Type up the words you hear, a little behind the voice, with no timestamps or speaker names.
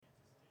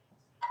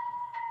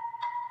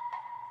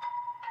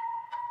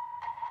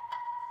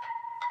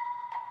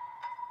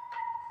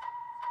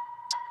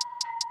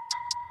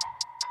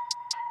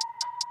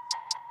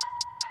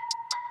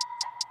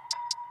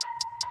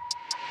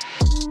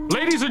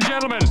Ladies and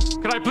gentlemen,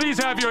 can I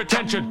please have your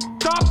attention?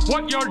 Stop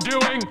what you're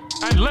doing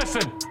and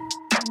listen.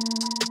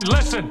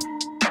 Listen.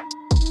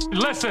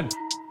 Listen.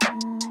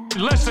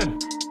 Listen.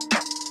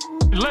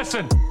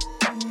 Listen.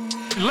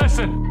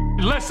 Listen. Listen.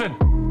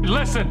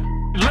 Listen.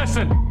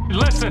 Listen.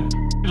 Listen.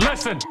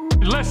 Listen.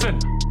 Listen.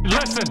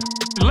 Listen.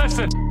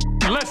 Listen.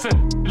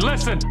 Listen.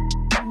 Listen.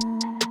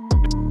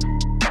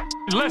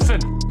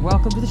 Listen.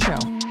 Welcome to the show.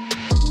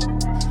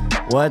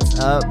 What's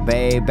up,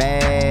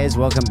 babies?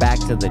 Welcome back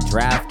to the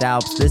Draft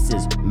Alps. This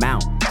is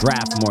Mount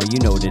Draftmore. You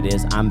know what it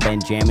is. I'm Ben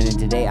Jammin, and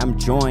today I'm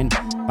joined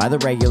by the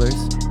regulars.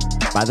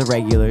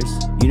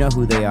 You know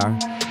who they are.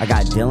 I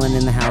got Dylan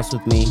in the house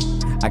with me.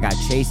 I got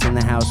Chase in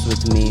the house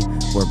with me.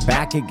 We're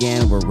back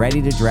again. We're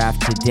ready to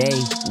draft. Today,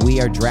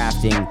 we are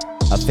drafting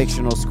a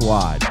fictional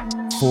squad,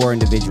 4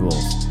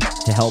 individuals,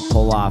 to help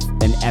pull off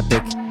an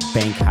epic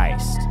bank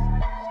heist.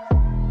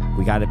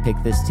 We got to pick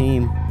this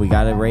team. We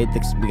got to raid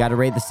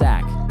the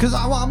sack. Cause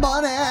I want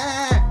money.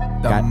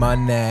 Got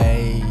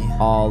Money.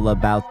 all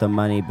about the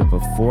money. But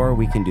before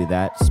we can do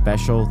that,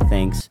 special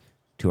thanks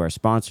to our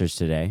sponsors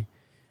today.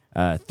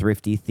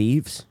 Thrifty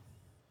Thieves.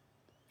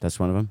 That's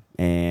one of them.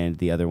 And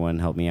the other one,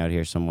 help me out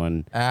here.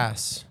 Someone.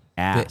 Ass.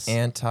 Ass. The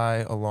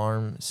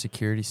anti-alarm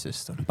security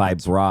system. By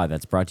Bra.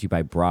 That's brought to you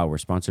by Bra. We're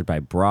sponsored by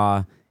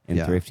Bra and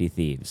Yeah. Thrifty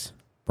Thieves.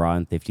 Bra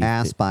and Thrifty.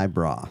 Ass by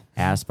bra.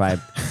 Ass by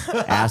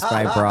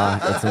Bra.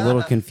 It's a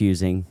little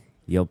confusing.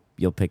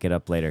 You'll pick it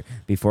up later.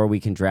 Before we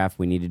can draft,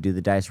 we need to do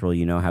the dice roll.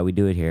 You know how we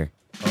do it here.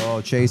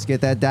 Oh, Chase,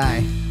 get that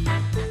die.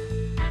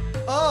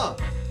 Oh!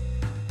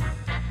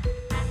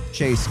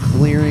 Chase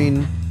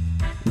clearing,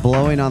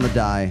 blowing on the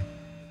die,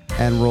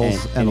 and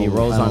rolls. And he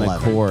rolls an on a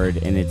 11. chord,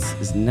 and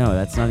it's no,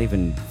 that's not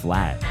even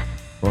flat.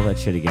 Roll that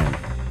shit again.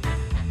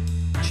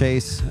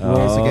 Chase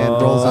rolls again,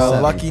 rolls a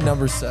 7. Lucky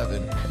number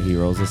 7. He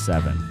rolls a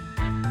 7.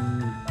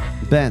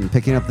 Ben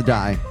picking up the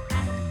die,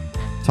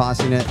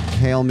 tossing it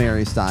Hail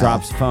Mary style.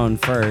 Drops phone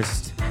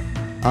first.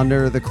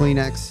 Under the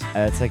Kleenex.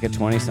 It's like a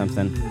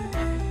 20-something.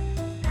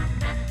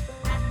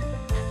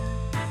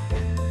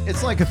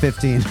 It's like a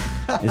 15. Is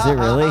it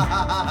really? All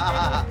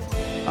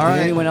right.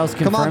 anyone else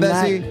Come on, confirm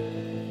that?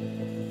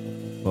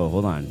 Bessie. Whoa,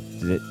 hold on.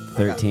 Did it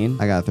 13?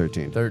 I got a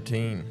 13.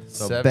 13.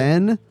 So 7.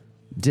 Ben,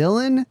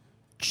 Dylan,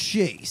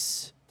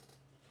 Chase.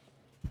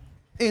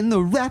 In the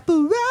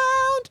wraparound.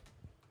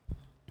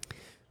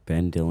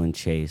 Ben, Dylan,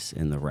 Chase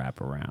in the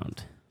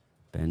wraparound.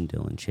 Ben,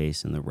 Dylan,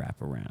 Chase in the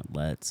wraparound.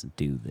 Let's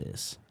do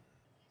this.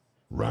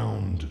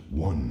 Round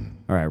 1.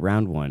 All right,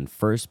 round 1.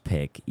 First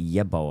pick,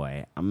 yeah,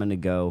 boy. I'm going to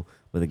go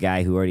with a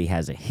guy who already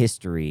has a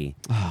history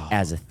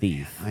as a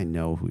thief. I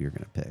know who you're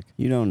going to pick.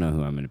 You don't know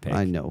who I'm going to pick.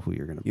 I know who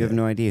you're going to pick. You have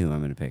no idea who I'm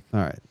going to pick.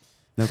 All right.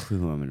 No clue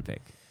who I'm going to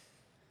pick.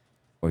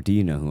 Or do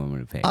you know who I'm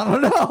going to pick? I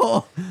don't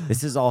know.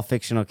 This is all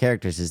fictional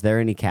characters. Is there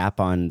any cap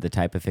on the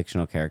type of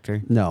fictional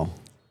character? No.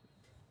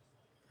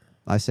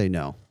 I say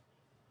no.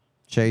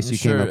 Chase, you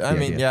Sure. came up with I the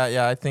mean, idea.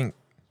 yeah, I think.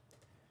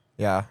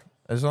 Yeah.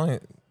 There's only.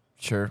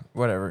 Sure.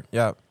 Whatever.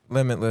 Yeah.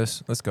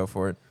 Limitless. Let's go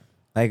for it.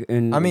 Like,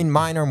 I mean,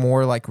 mine are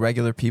more like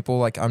regular people.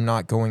 Like, I'm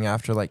not going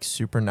after like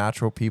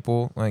supernatural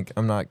people. Like,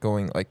 I'm not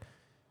going like.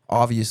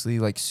 Obviously,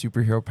 like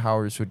superhero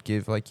powers would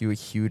give like you a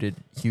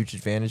huge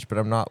advantage, but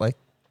I'm not like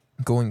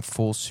going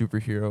full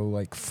superhero,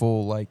 like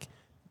full like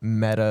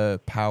meta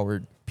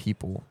powered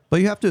people.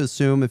 But you have to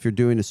assume if you're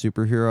doing a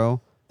superhero,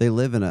 they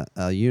live in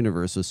a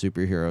universe of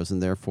superheroes,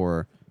 and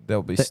therefore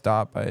They'll be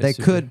stopped by. they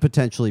could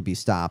potentially be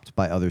stopped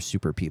by other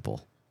super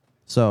people.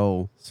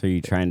 So you're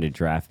trying to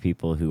draft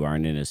people who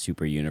aren't in a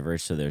super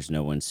universe, so there's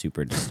no one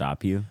super to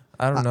stop you?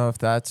 I don't know if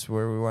that's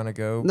where we want to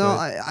go. no,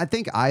 but I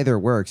think either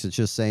works. It's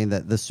just saying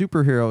that the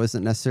superhero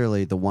isn't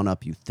necessarily the one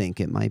up you think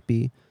it might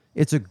be.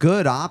 It's a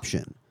good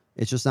option.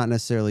 It's just not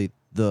necessarily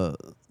the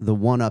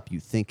one up you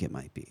think it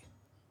might be.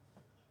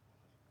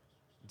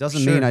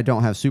 Doesn't Sure. mean I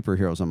don't have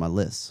superheroes on my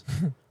list.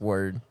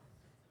 word.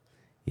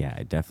 Yeah,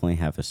 I definitely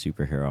have a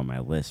superhero on my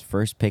list.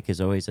 First pick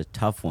is always a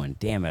tough one.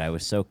 Damn it, I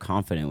was so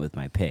confident with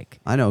my pick.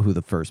 I know who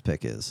the first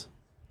pick is.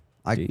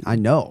 Do you? I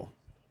know.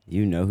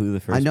 You know who the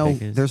first I know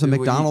pick is? there's a Dude,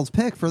 McDonald's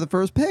pick for the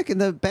first pick in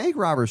the bank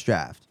robbers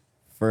draft.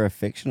 For a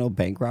fictional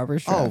bank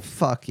robbers Oh, draft?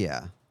 fuck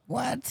yeah.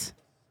 What?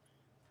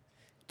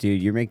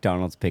 Dude, your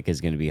McDonald's pick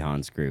is going to be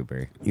Hans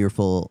Gruber. You're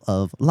full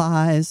of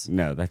lies.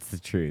 No, that's the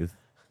truth.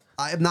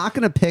 I'm not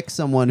going to pick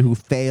someone who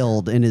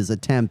failed in his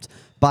attempt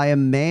by a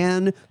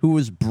man who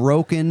was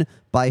broken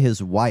by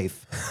his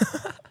wife.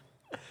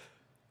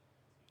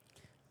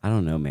 I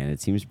don't know, man.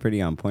 It seems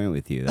pretty on point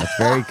with you. That's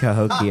very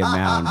Cahokia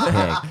Mound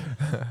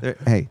pick.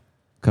 Hey,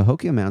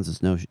 Cahokia Mounds is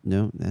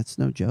that's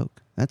no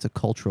joke. That's a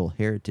cultural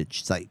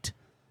heritage site.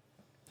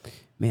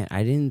 Man,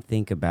 I didn't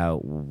think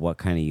about what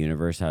kind of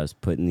universe I was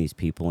putting these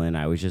people in.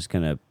 I was just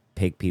going to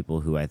pick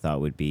people who I thought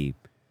would be,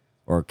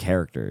 or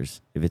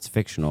characters. If it's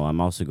fictional,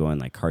 I'm also going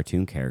like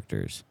cartoon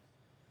characters.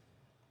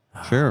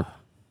 Sure.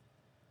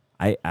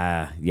 I'm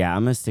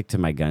gonna stick to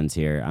my guns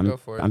here. Go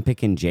for it. I'm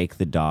picking Jake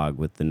the dog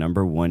with the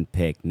number 1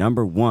 pick.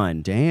 Number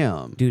 1.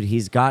 Damn. Dude,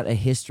 he's got a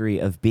history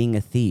of being a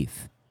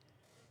thief.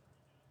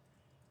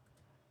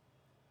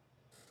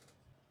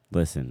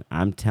 Listen,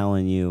 I'm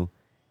telling you,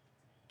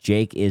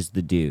 Jake is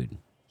the dude.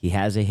 He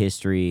has a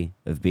history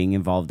of being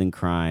involved in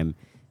crime.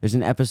 There's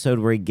an episode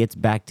where he gets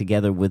back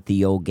together with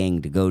the old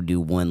gang to go do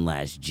one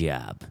last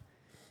job.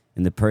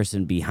 And the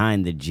person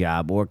behind the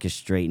job,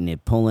 orchestrating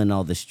it, pulling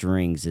all the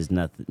strings, is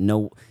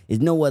no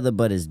other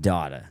but his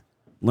daughter,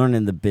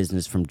 learning the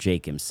business from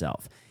Jake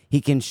himself.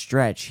 He can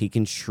stretch, he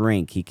can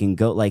shrink, he can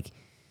go like,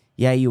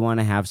 yeah, you want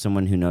to have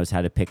someone who knows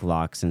how to pick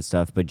locks and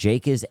stuff, but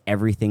Jake is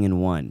everything in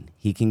one.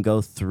 He can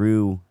go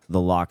through the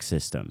lock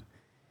system.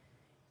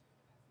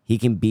 He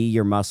can be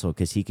your muscle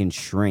because he can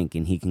shrink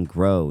and he can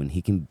grow and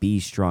he can be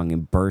strong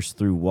and burst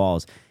through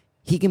walls.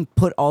 He can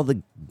put all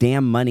the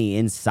damn money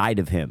inside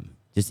of him.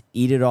 Just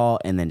eat it all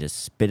and then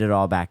just spit it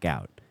all back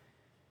out.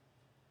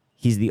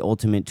 He's the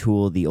ultimate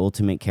tool, the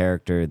ultimate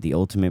character, the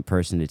ultimate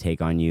person to take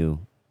on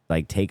you,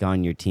 like take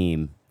on your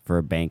team for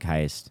a bank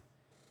heist.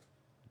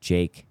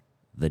 Jake,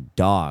 the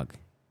dog,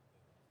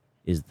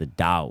 is the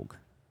dog.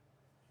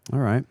 All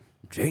right.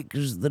 Jake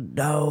is the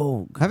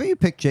dog. Haven't you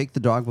picked Jake the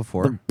dog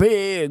before? The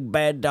big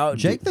bad dog.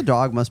 Jake the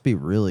dog must be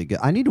really good.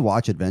 I need to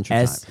watch Adventure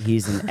Time.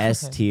 He's an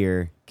S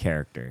tier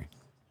character.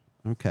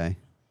 Okay.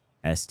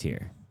 S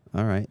tier.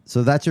 All right.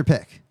 So that's your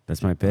pick.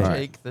 That's my pick.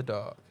 Jake the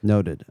dog.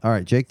 Noted. All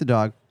right, Jake the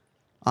dog.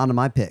 On to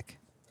my pick.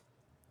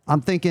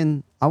 I'm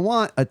thinking I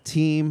want a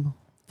team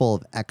full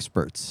of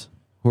experts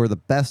who are the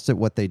best at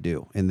what they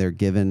do in their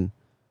given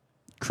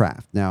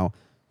craft. Now,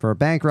 for a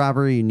bank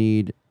robbery, you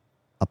need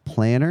a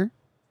planner,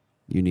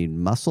 you need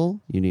muscle,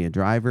 you need a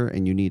driver,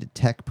 and you need a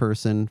tech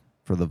person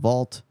for the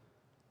vault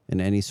and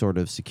any sort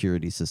of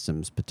security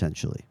systems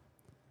potentially.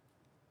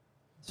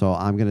 So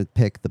I'm going to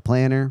pick the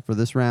planner for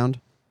this round.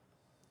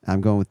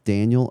 I'm going with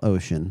Daniel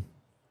Ocean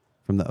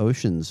from the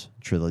Oceans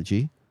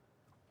trilogy.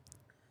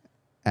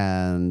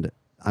 And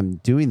I'm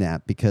doing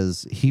that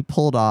because he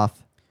pulled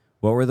off.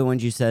 What were the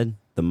ones you said?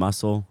 The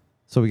muscle?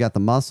 So we got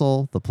the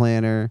muscle, the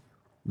planner,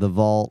 the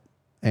vault,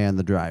 and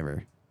the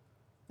driver.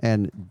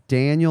 And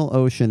Daniel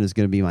Ocean is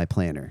going to be my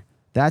planner.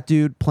 That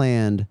dude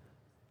planned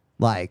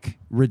like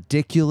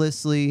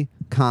ridiculously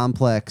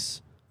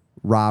complex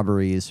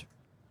robberies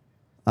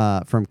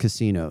from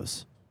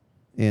casinos.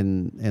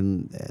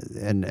 And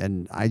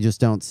I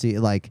just don't see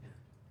like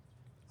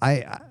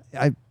I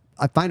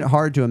find it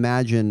hard to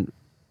imagine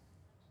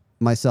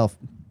myself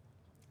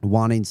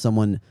wanting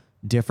someone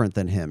different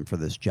than him for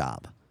this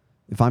job.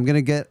 If I'm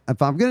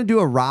gonna do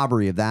a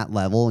robbery of that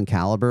level and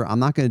caliber, I'm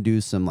not gonna do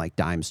some like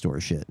dime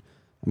store shit.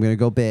 I'm gonna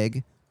go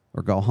big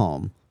or go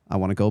home. I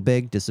want to go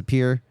big,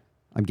 disappear.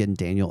 I'm getting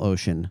Daniel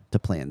Ocean to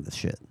plan this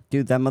shit.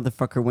 Dude, that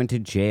motherfucker went to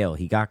jail.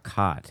 He got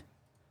caught.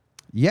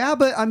 Yeah,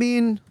 but I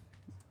mean,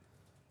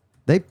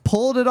 they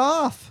pulled it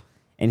off.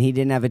 And he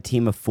didn't have a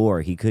team of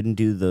 4. He couldn't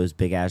do those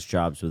big-ass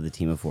jobs with a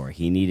team of 4.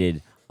 He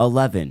needed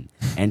 11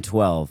 and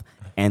 12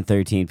 and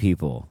 13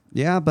 people.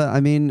 Yeah, but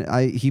I mean,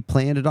 he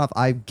planned it off.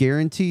 I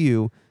guarantee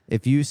you,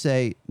 if you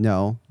say,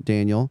 no,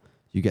 Daniel,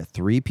 you get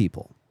 3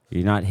 people.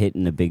 You're not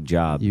hitting a big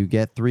job. You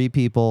get 3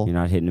 people. You're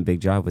not hitting a big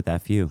job with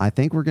that few. I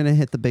think we're going to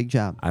hit the big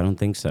job. I don't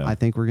think so. I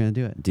think we're going to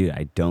do it. Dude,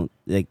 I don't,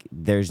 like,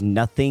 there's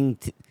nothing,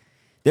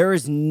 there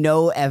is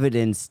no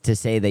evidence to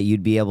say that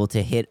you'd be able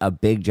to hit a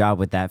big job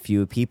with that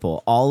few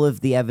people. All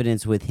of the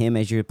evidence with him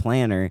as your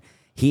planner,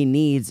 he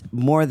needs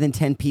more than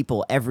 10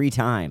 people every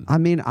time. I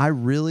mean,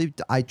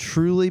 I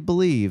truly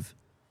believe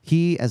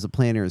he, as a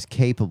planner, is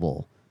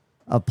capable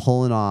of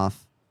pulling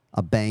off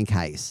a bank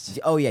heist.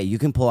 Oh, yeah, you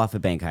can pull off a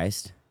bank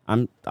heist.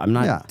 I'm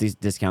not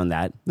discounting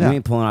that. Yeah. You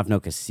ain't pulling off no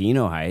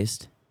casino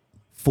heist.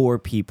 4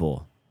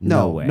 people.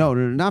 No way. No,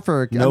 not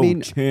for. No I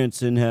mean,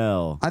 chance in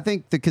hell. I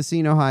think the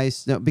casino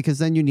heist, no, because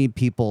then you need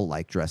people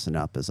like dressing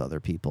up as other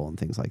people and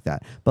things like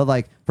that. But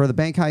like for the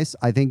bank heist,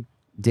 I think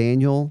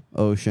Daniel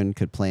Ocean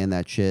could plan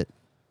that shit,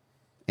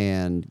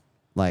 and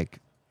like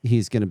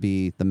he's gonna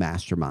be the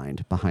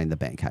mastermind behind the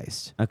bank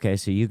heist. Okay,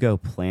 so you go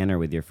planner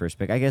with your first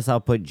pick. I guess I'll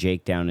put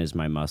Jake down as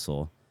my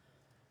muscle.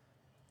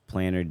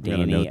 Planner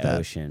Danny note that.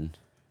 Ocean.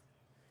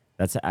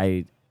 That's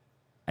I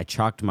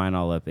chalked mine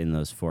all up in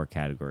those 4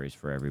 categories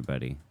for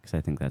everybody because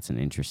I think that's an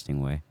interesting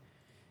way.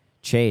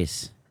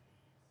 Chase,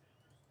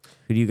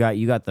 who do you got?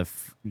 You got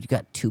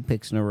 2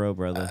 picks in a row,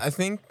 brother. I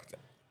think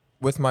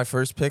with my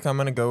first pick, I'm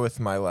gonna go with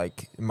my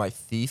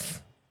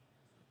thief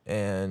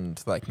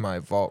and like my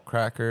vault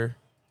cracker,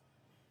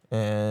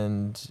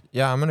 and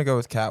yeah, I'm gonna go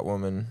with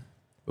Catwoman.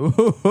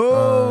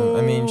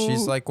 I mean,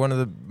 she's like one of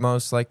the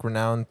most like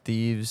renowned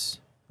thieves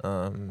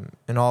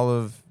in all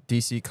of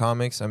DC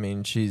Comics. I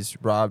mean, she's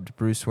robbed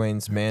Bruce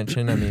Wayne's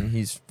mansion. I mean,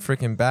 he's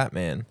freaking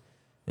Batman,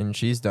 and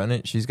she's done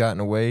it. She's gotten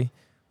away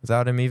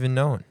without him even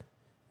knowing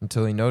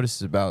until he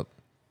notices about,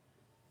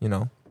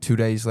 2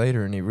 days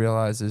later, and he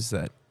realizes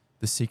that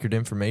the secret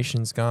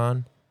information's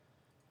gone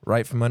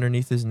right from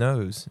underneath his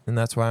nose. And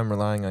that's why I'm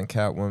relying on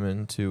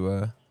Catwoman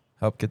to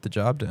help get the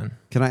job done.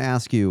 Can I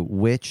ask you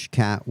which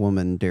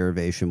Catwoman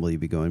derivation will you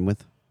be going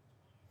with?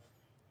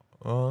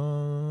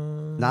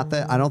 Not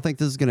that I don't think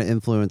this is going to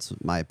influence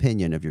my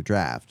opinion of your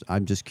draft.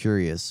 I'm just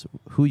curious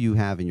who you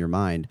have in your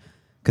mind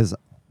because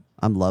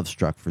I'm love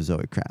struck for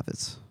Zoe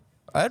Kravitz.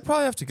 I'd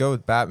probably have to go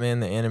with Batman,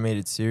 the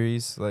animated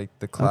series, like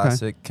the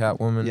classic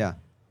Catwoman. Yeah.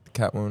 The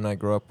Catwoman I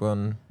grew up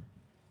on.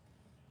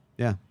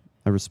 Yeah.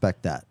 I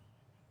respect that.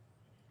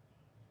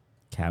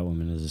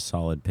 Catwoman is a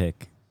solid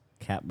pick.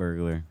 Cat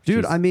burglar.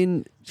 Dude, She's- I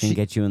mean, she can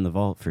get you in the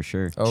vault for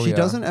sure. Oh, she yeah.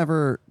 doesn't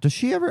ever. Does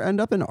she ever end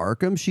up in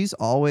Arkham? She's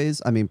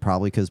always. I mean,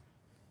 probably because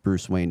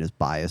Bruce Wayne is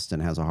biased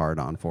and has a hard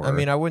on for her. I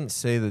mean, I wouldn't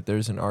say that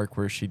there's an arc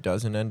where she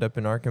doesn't end up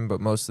in Arkham, but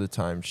most of the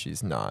time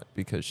she's not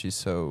because she's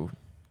so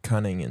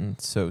cunning and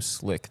so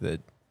slick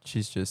that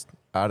she's just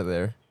out of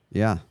there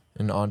yeah,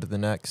 and on to the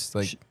next.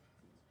 Like,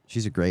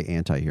 she's a great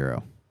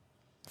anti-hero.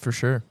 for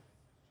sure.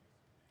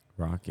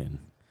 Rockin'.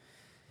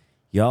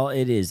 Y'all,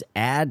 it is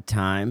ad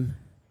time.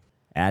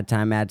 Ad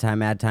time.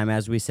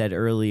 As we said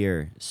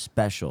earlier,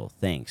 special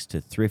thanks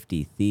to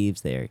Thrifty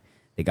Thieves. They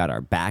got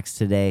our backs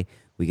today.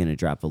 We're going to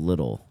drop a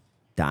little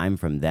dime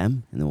from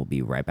them, and then we'll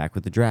be right back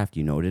with the draft.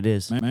 You know what it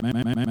is. Mount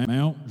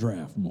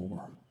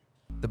Draftmore.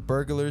 The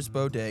Burglar's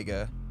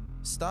Bodega.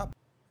 Stop.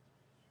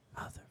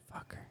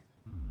 Motherfucker.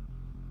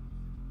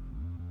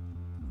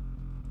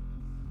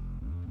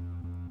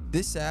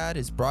 This ad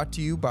is brought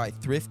to you by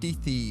Thrifty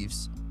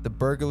Thieves, the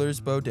Burglar's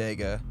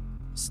Bodega.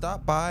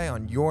 Stop by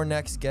on your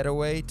next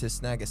getaway to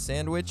snag a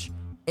sandwich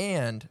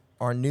and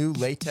our new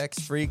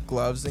latex-free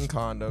gloves and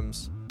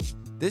condoms.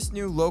 This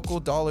new local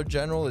Dollar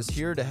General is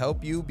here to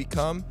help you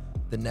become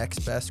the next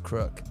best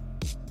crook.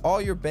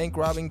 All your bank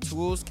robbing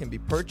tools can be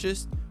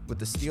purchased with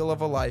the steal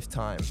of a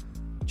lifetime.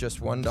 Just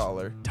 $1.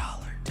 Dollar.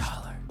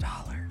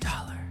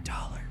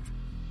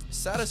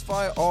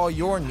 Satisfy all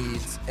your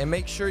needs and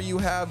make sure you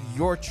have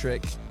your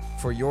trick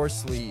for your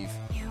sleeve.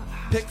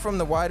 Pick from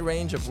the wide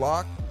range of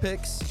lock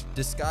picks,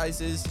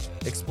 disguises,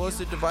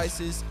 explosive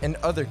devices, and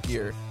other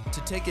gear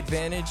to take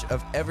advantage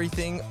of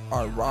everything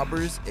our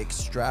robbers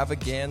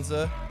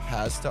extravaganza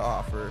has to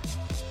offer.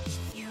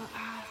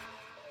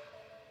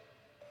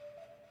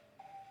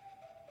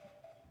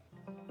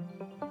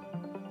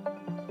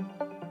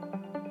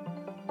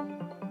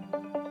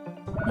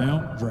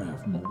 Mount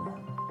Draftmore.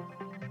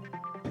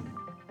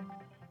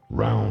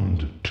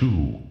 Round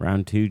 2.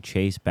 Round 2,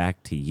 Chase,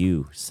 back to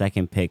you.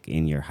 Second pick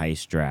in your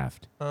heist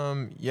draft.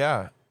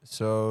 Yeah.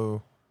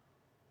 So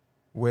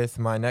with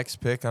my next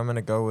pick, I'm going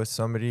to go with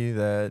somebody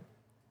that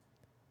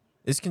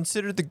is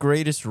considered the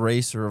greatest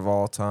racer of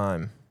all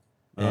time.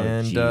 Oh,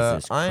 and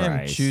Jesus I am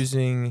Christ.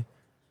 choosing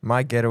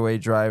my getaway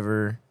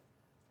driver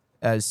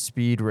as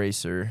Speed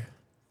Racer.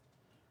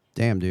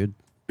 Damn, dude,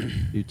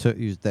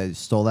 they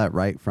stole that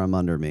right from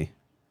under me.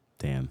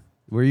 Damn.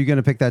 Were you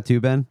gonna pick that too,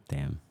 Ben?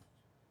 Damn.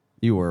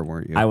 You were,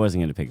 weren't you? I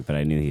wasn't going to pick it, but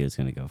I knew he was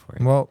going to go for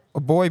it. Well, a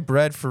boy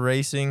bred for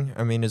racing.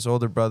 I mean, his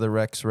older brother,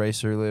 Rex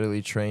Racer,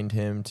 literally trained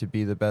him to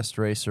be the best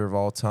racer of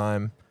all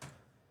time.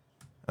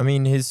 I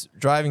mean, his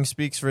driving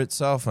speaks for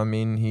itself. I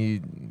mean,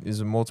 he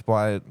is a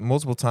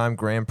multiple-time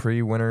Grand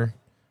Prix winner.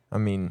 I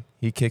mean,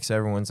 he kicks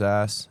everyone's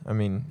ass. I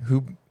mean,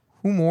 who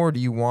more do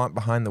you want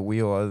behind the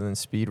wheel other than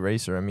Speed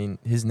Racer? I mean,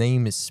 his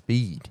name is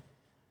Speed.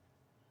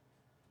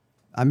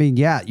 I mean,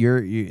 yeah,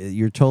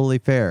 you're totally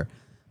fair.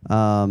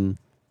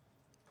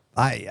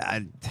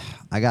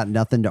 I got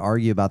nothing to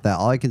argue about that.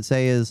 All I can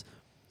say is,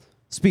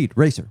 Speed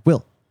Racer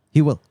will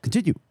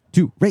continue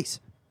to race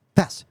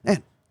fast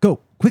and go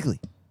quickly.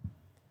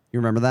 You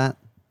remember that?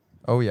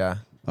 Oh, yeah.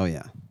 Oh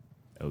yeah.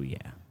 Oh, yeah.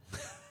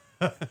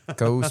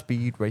 Go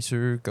Speed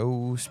Racer,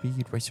 go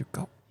Speed Racer,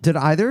 go. Did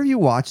either of you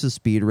watch the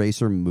Speed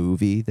Racer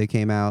movie that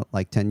came out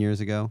like 10 years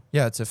ago?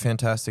 Yeah, it's a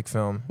fantastic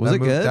film. Was it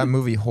good? That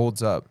movie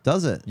holds up.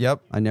 Does it? Yep.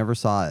 I never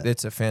saw it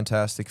It's a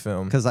fantastic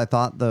film. because I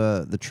thought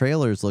the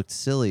trailers looked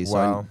silly, so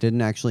I Wow.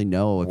 didn't actually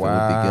know if it would be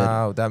good.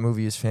 Wow, that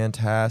movie is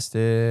fantastic.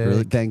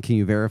 Really, Ben, can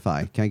you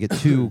verify? Can I get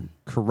two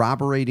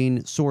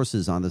corroborating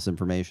sources on this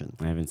information?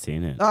 I haven't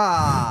seen it.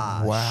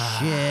 Ah, Wow.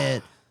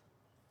 shit.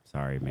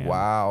 Sorry, man.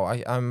 Wow,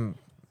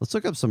 Let's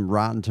look up some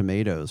Rotten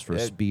Tomatoes for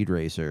Yeah, Speed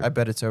Racer. I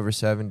bet it's over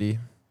 70.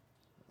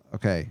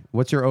 Okay,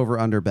 what's your over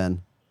under,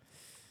 Ben?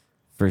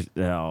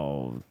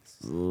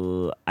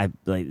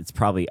 It's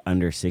probably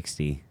under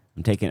 60.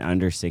 I'm taking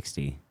under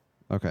 60.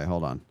 Okay,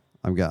 hold on.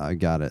 I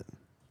got it.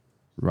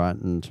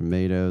 Rotten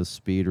Tomatoes,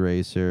 Speed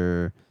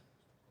Racer.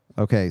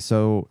 Okay,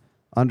 so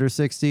under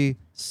 60,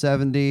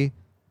 70.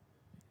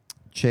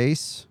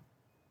 Chase.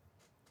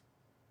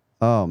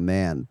 Oh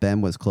man,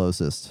 Ben was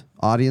closest.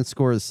 Audience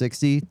score is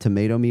 60.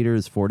 Tomato meter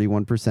is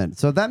 41%.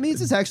 So that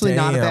means it's actually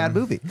not a bad Damn.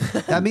 movie.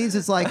 That means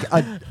it's like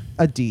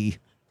a D.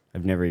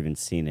 I've never even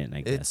seen it, and I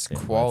It's guessed it.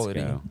 Let's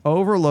quality. go.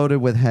 Overloaded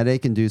with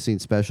headache-inducing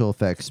special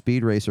effects,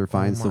 Speed Racer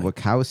finds the my-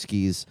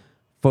 Wachowskis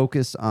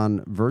focused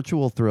on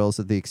virtual thrills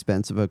at the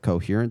expense of a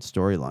coherent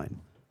storyline.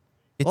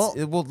 Well,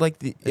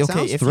 If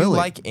sounds you thrilling.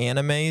 like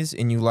animes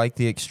and you like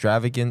the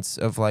extravagance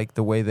of like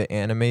the way the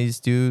animes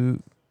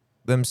do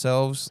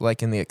themselves,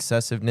 like in the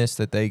excessiveness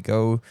that they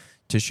go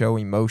to show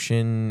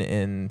emotion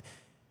and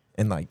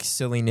like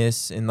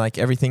silliness and like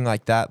everything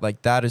like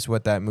that is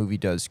what that movie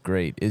does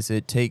great. Is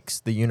it takes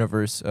the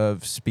universe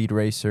of Speed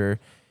Racer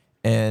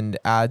and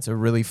adds a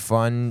really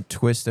fun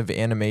twist of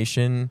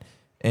animation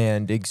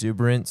and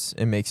exuberance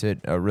and makes it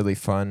a really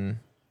fun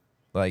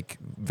like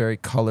very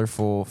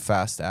colorful,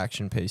 fast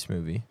action paced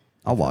movie.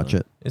 I'll watch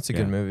it. It's a Yeah.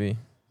 good movie.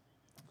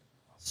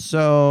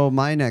 So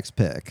my next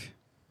pick.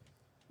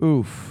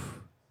 Oof.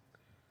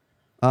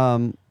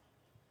 Okay.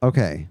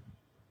 Okay,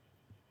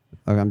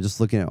 I'm just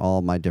looking at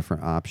all my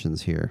different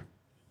options here.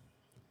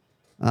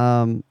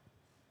 I'm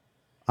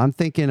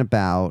thinking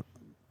about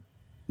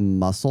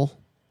muscle.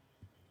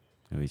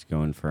 Oh, he's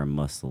going for a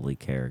muscly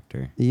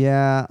character.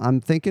 Yeah,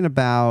 I'm thinking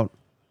about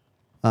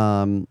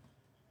oh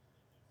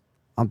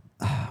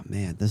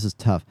man, this is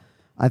tough.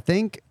 I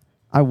think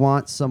I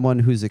want someone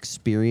who's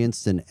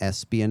experienced in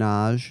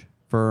espionage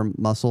for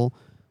muscle.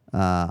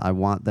 I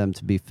want them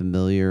to be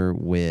familiar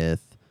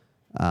with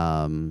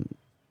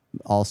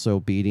also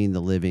beating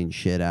the living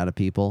shit out of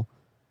people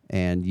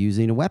and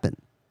using a weapon.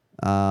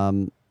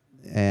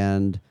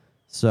 And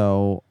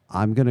so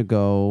I'm going to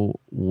go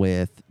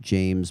with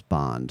James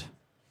Bond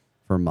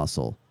for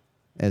muscle.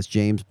 As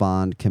James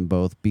Bond can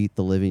both beat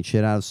the living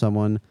shit out of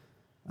someone,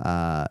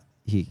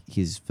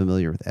 he's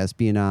familiar with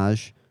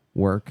espionage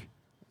work,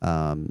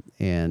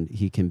 and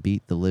he can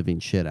beat the living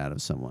shit out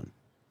of someone.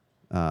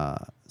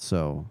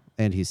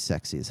 And he's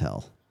sexy as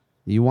hell.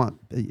 You want,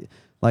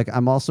 like,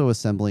 I'm also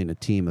assembling a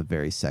team of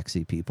very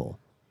sexy people.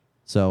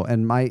 So,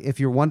 and if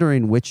you're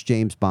wondering which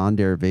James Bond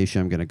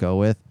derivation I'm going to go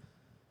with,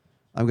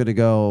 I'm going to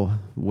go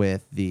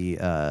with the,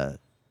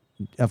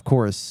 of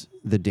course,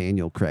 the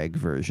Daniel Craig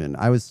version.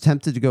 I was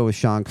tempted to go with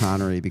Sean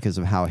Connery because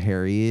of how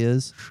hairy he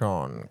is.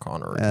 Sean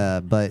Connery.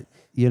 But,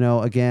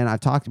 again, I've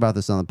talked about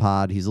this on the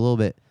pod.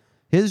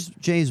 His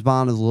James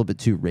Bond is a little bit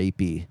too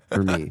rapey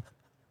for me.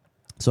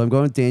 So I'm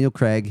going with Daniel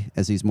Craig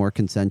as he's more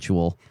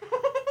consensual.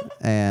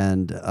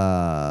 And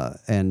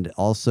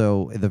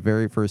also the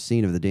very first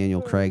scene of the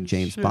Daniel Craig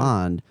James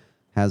Bond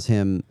has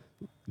him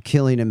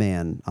killing a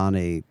man on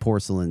a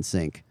porcelain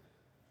sink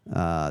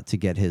to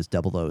get his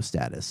 00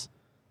 status.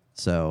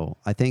 So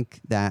I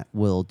think that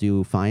will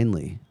do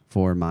finely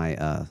for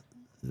my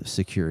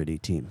security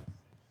team.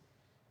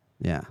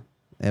 Yeah.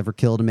 Ever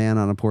killed a man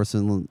on a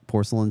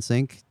porcelain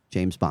sink?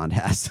 James Bond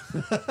has.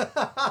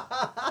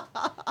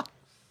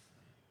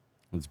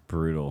 It's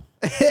brutal.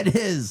 It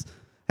is.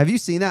 Have you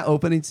seen that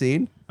opening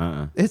scene?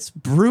 Uh-uh. It's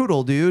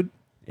brutal, dude.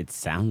 It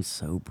sounds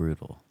so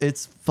brutal.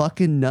 It's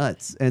fucking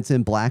nuts. And it's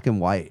in black and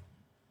white.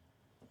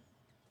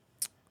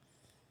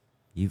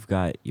 You've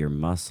got your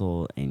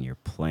muscle and your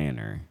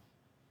planner.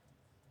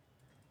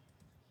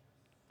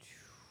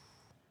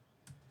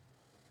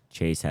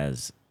 Chase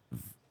has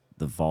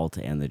the vault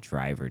and the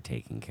driver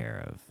taken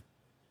care of.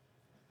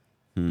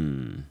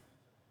 And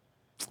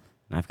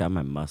I've got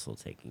my muscle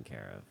taken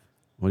care of.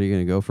 What are you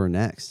going to go for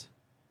next?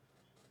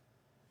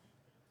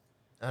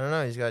 I don't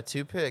know. He's got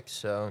 2 picks,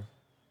 so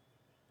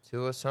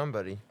 2 of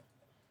somebody.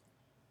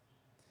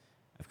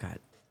 I've got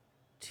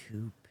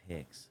 2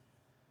 picks.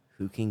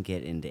 Who can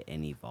get into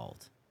any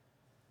vault?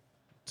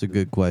 It's a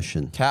good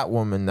question.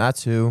 Catwoman,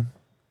 that's who.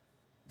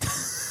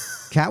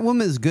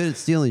 Catwoman is good at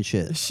stealing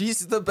shit.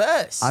 She's the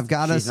best. I've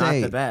got to She's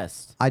say, not the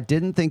best. I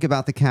didn't think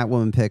about the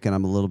Catwoman pick, and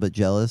I'm a little bit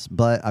jealous,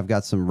 but I've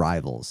got some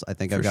rivals. I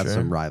think I've For got sure.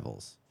 some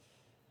rivals.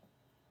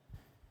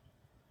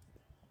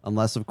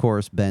 Unless, of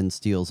course, Ben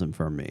steals him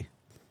from me.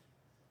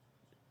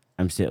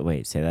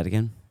 Wait, say that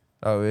again?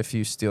 Oh, if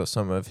you steal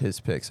some of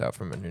his picks out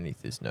from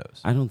underneath his nose.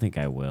 I don't think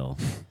I will.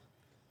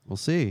 We'll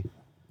see.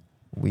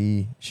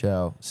 We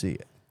shall see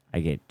it. I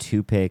get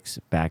 2 picks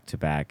back to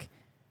back.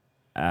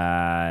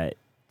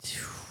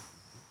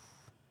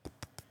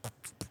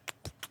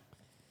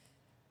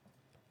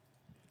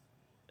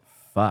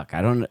 Fuck,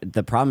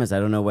 the problem is I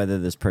don't know whether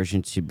this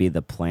person should be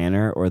the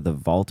planner or the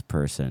vault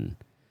person.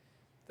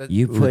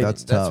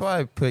 that's tough. why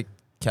I put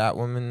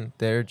Catwoman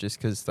there, just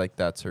because like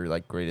that's her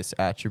like greatest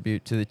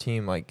attribute to the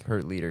team. Like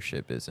her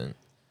leadership isn't.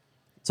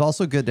 It's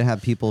also good to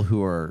have people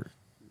who are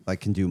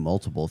like can do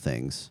multiple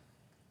things.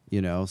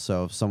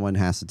 So if someone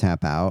has to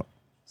tap out,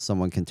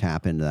 someone can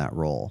tap into that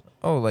role.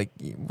 Oh,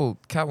 well,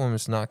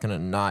 Catwoman's not gonna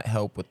not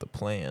help with the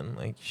plan.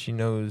 Like she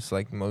knows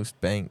like most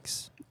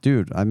banks.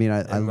 Dude, I mean,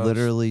 I most-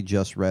 literally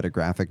just read a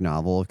graphic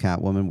novel of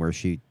Catwoman where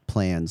she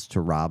plans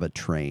to rob a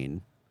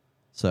train.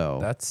 So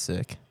That's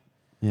sick.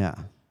 yeah,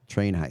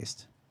 train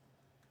heist.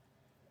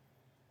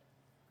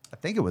 I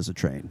think it was a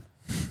train.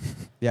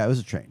 Yeah, it was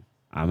a train.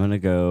 I'm going to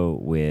go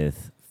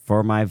with,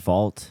 for my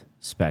vault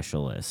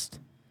specialist,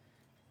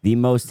 the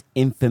most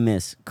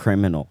infamous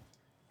criminal.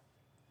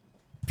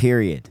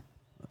 Period.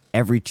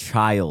 Every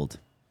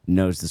child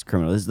knows this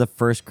criminal. This is the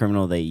first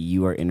criminal that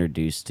you are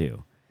introduced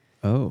to.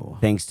 Oh.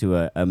 Thanks to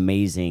an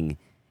amazing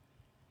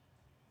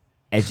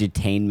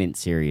edutainment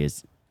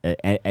series,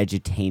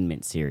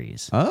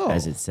 Oh.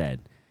 as it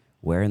said.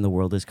 Where in the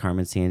world is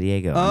Carmen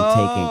Sandiego? I'm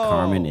taking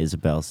Carmen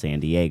Isabel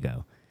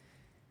Sandiego.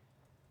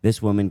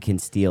 This woman can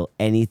steal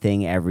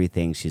anything,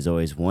 everything. She's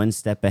always one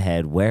step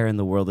ahead. Where in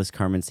the world is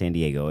Carmen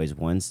Sandiego? Always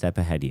one step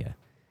ahead of you.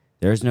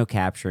 There's no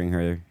capturing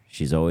her.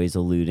 She's always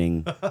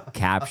eluding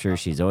capture.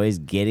 She's always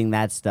getting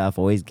that stuff,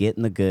 always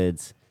getting the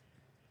goods.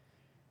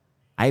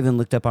 I even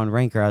looked up on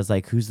Ranker. I was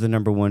like, who's the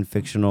 #1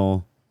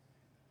 fictional?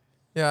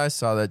 Yeah, I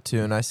saw that too,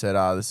 and I said,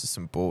 this is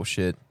some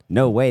bullshit.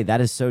 No way. That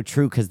is so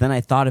true. Because then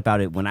I thought about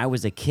it. When I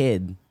was a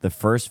kid, the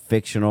first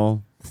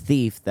fictional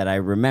thief that I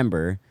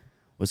remember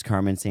was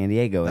Carmen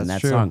Sandiego and that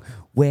That's true. song.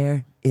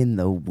 Where in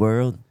the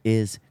world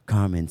is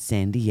Carmen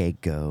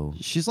Sandiego?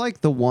 She's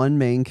like the one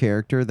main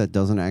character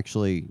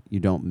that you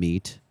don't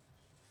meet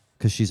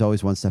because she's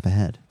always one step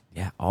ahead.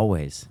 Yeah,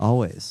 always.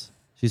 Always.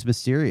 She's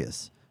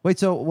mysterious. Wait,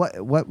 so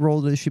what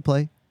role does she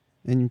play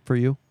for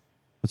you?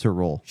 What's her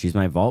role? She's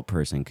my vault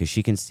person because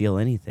she can steal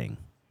anything.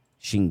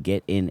 She can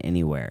get in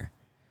anywhere.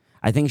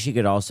 I think she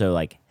could also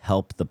like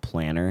help the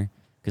planner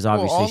because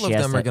obviously all she of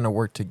has them to, are going to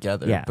work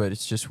together, Yeah. but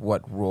it's just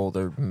what role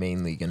they're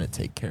mainly going to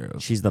take care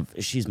of.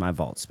 She's my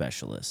vault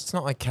specialist. It's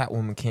not like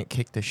Catwoman can't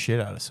kick the shit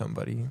out of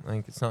somebody.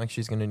 Like, it's not like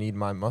she's going to need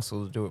my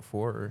muscle to do it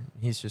for her.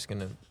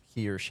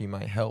 He or she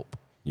might help.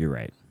 You're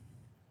right.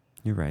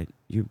 You're right.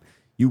 You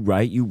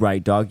right. You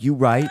right, dog. You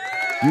right.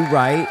 You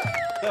right.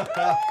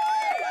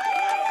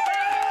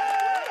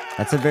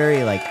 That's a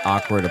very like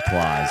awkward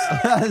applause.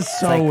 That's It's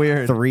so like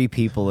weird. 3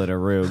 people in a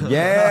room.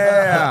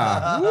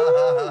 Yeah.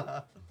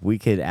 We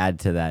could add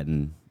to that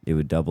and it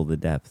would double the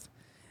depth.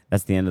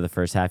 That's the end of the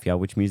first half, y'all,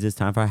 which means it's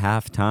time for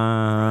halftime.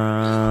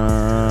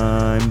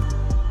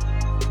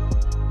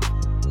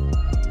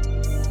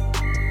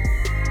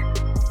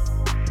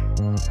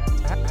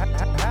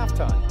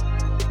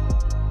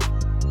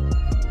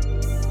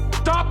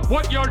 Stop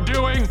what you're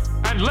doing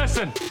and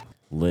listen.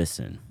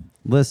 Listen.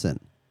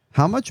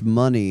 How much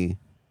money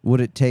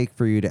would it take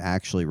for you to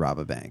actually rob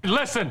a bank?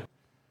 Listen.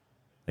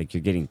 Like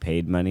you're getting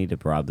paid money to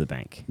rob the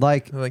bank.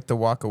 Like, Like the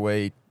walk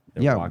away.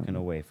 They're Yeah. walking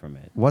away from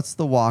it. what's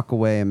the walk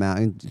away amount?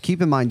 And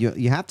keep in mind,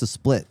 you have to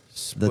split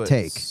the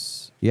take.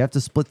 You have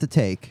to split the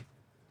take.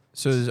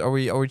 So are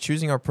we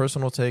choosing our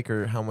personal take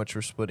or how much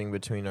we're splitting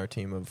between our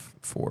team of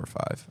 4 or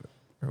 5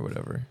 or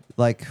whatever?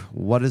 Like,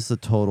 what is the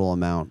total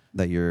amount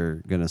that you're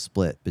going to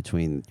split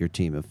between your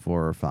team of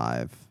 4 or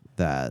 5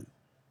 that,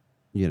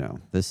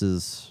 this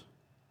is...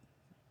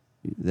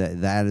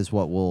 That is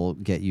what will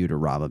get you to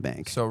rob a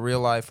bank. So real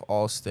life,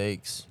 all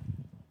stakes.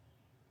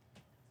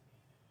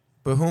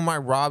 But who am I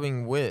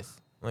robbing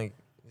with? Like,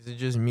 is it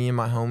just me and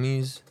my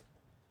homies?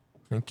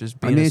 Like, just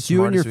I being mean, as it's you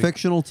smart and your as we-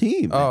 fictional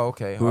team. Oh,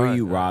 okay. Who are alright,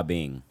 you alright.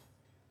 robbing?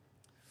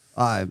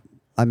 I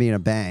mean, a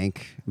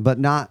bank, but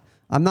not.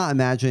 I'm not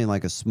imagining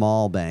like a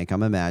small bank.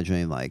 I'm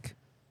imagining like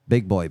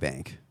big boy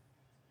bank.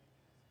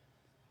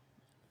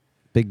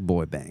 Big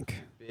boy bank.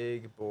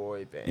 Big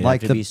boy band. It'd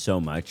Like have to the- be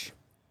so much.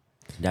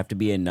 It'd have to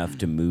be enough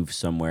to move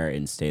somewhere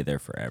and stay there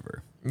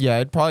forever. Yeah,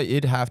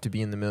 it'd have to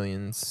be in the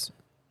millions.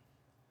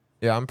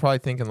 Yeah, I'm probably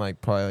thinking like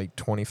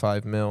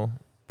 25 mil,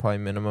 probably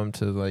minimum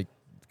to like,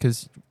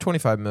 because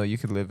 25 mil you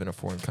could live in a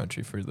foreign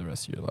country for the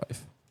rest of your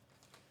life,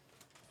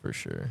 for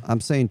sure.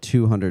 I'm saying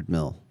 200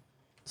 mil.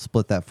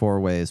 Split that 4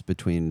 ways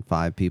between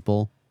 5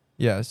 people.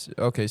 Yes.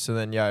 Okay. So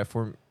then, that's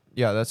what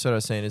I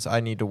was saying is I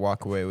need to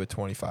walk away with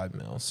 25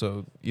 mil.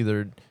 So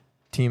either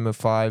team of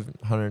 5,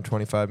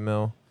 125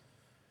 mil.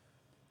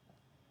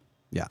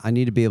 Yeah, I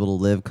need to be able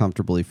to live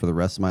comfortably for the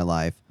rest of my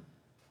life,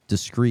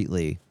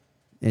 discreetly,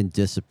 and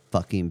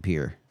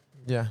disappear.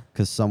 Yeah.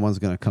 Because someone's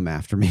gonna come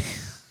after me.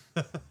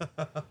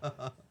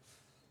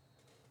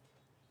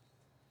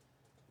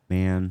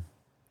 Man,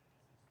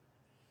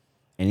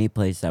 any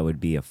place that would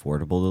be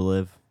affordable to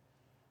live,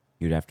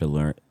 you'd have to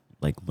learn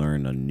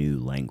a new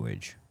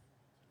language.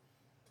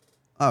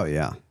 Oh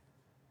yeah,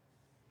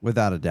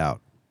 without a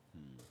doubt.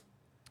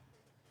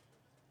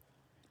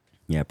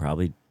 Yeah,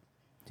 probably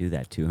do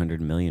that.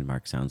 200 million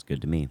mark sounds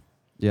good to me.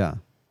 Yeah,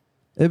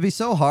 it'd be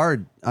so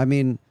hard. I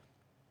mean,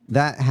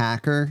 that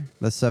hacker,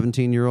 the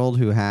 17-year-old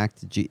who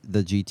hacked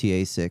the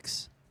GTA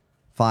 6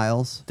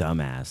 files,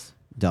 Dumbass.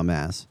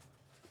 dumbass.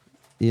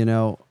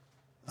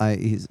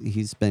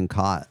 He's been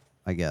caught,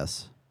 I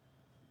guess.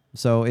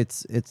 So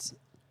it's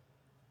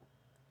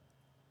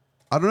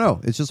I don't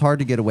know. It's just hard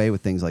to get away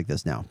with things like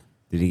this now.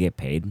 Did he get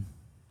paid?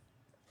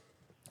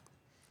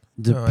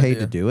 No Pay idea.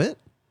 to do it?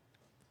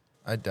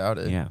 I doubt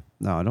it. Yeah.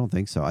 No, I don't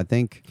think so. I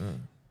think,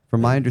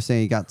 from my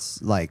understanding, he got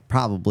like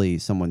probably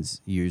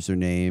someone's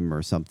username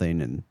or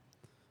something, and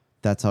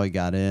that's how he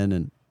got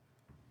in,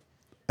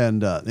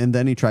 and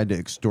then he tried to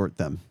extort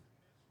them,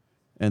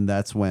 and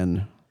that's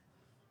when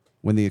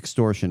the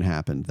extortion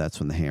happened. That's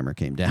when the hammer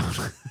came down.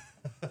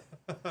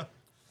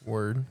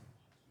 Word.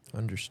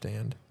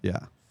 Understand.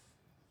 Yeah,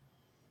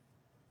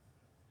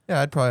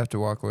 Yeah, I'd probably have to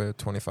walk away with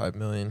 25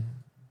 million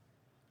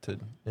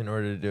in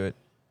order to do it.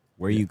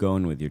 Where are you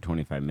going with your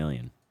 25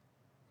 million?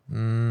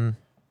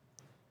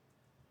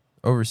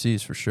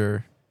 Overseas for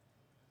sure.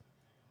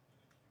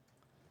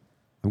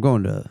 I'll go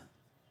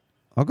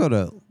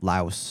to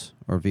Laos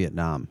or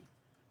Vietnam.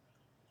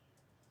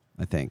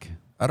 I think.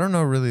 I don't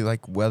know really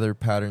like weather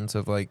patterns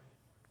of like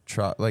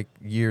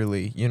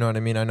yearly. You know what I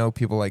mean? I know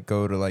people like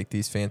go to like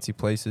these fancy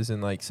places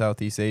in like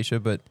Southeast Asia,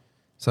 but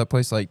is that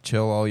place like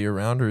chill all year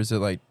round, or is it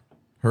like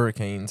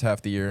hurricanes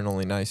half the year and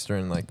only nice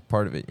during like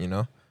part of it? You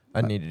know,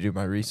 I need to do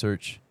my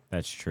research.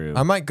 That's true.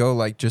 I might go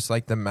like just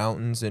like the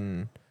mountains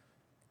and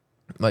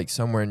like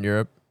somewhere in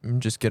Europe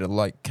and just get a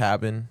like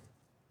cabin,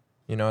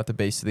 at the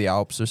base of the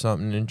Alps or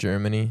something in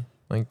Germany.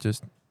 Like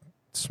just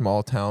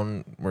small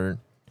town where,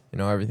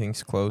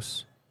 everything's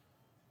close.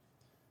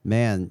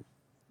 Man,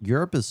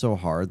 Europe is so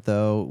hard,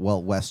 though.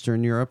 Well,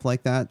 Western Europe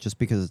like that, just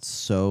because it's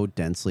so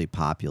densely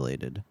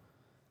populated.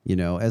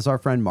 As our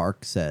friend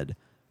Mark said,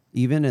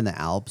 even in the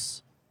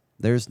Alps,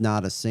 there's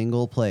not a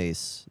single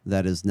place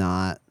that is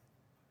not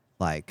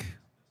like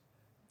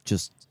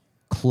just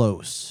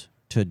close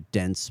to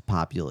dense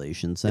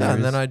population centers. Yeah,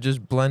 and then I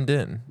just blend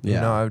in.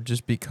 Yeah. I would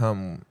just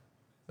become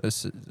a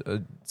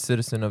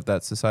citizen of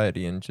that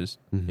society and just,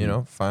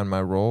 find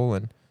my role.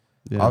 And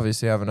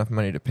obviously I have enough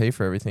money to pay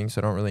for everything,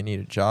 so I don't really need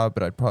a job,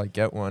 but I'd probably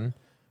get one.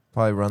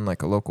 Probably run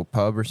like a local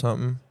pub or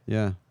something.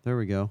 Yeah, there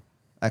we go.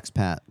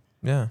 Expat.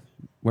 Yeah.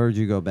 Where would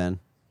you go, Ben?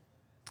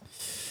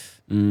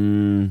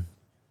 Damn.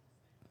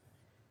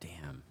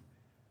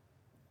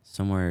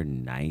 Somewhere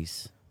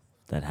nice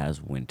that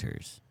has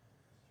winters.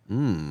 I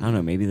don't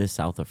know, maybe the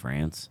south of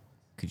France.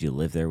 Could you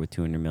live there with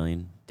 200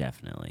 million?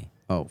 Definitely.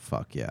 Oh,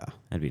 fuck yeah.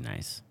 That'd be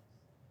nice.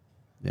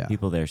 Yeah.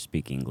 People there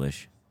speak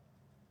English,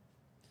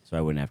 so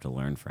I wouldn't have to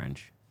learn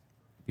French.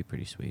 It'd be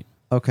pretty sweet.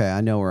 Okay,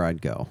 I know where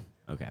I'd go.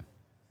 Okay.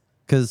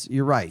 Because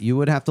you're right. You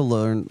would have to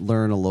learn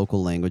a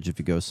local language if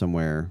you go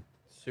somewhere.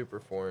 Super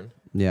foreign.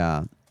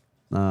 Yeah.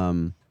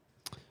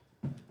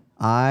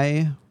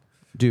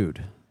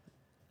 Dude,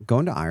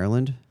 going to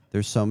Ireland,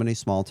 there's so many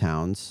small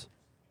towns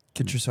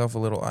Get yourself a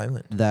little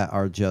island. that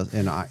are just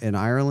in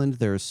Ireland.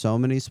 There's so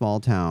many small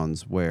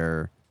towns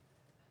where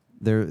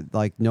they're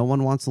like no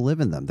one wants to live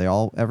in them.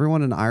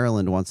 Everyone in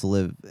Ireland wants to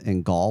live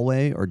in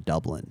Galway or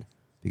Dublin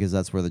because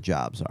that's where the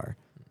jobs are.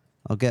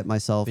 I'll get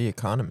myself The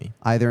economy.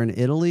 either in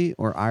Italy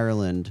or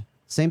Ireland.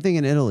 Same thing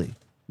in Italy.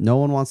 No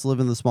one wants to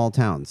live in the small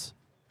towns,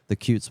 the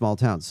cute small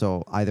towns.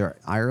 So either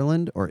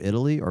Ireland or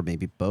Italy or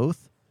maybe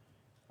both.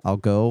 I'll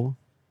go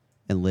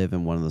and live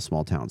in one of the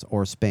small towns,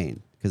 or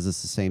Spain, because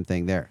it's the same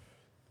thing there.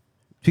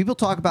 People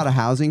talk about a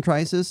housing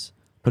crisis,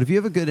 but if you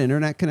have a good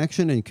internet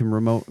connection and can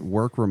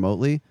work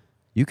remotely,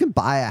 you can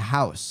buy a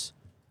house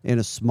in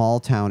a small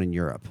town in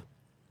Europe.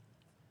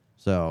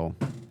 So,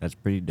 That's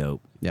pretty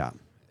dope. yeah.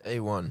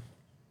 A1.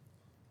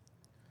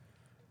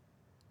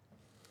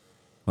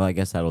 Well, I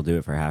guess that'll do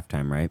it for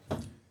halftime, right?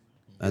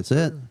 That's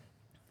it.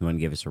 You want to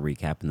give us a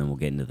recap, and then we'll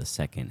get into the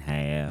second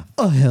half.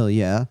 Oh, hell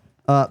yeah.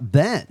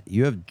 Ben,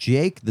 you have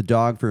Jake the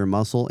dog for your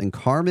muscle and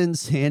Carmen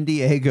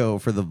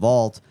Sandiego for the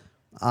vault.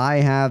 I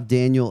have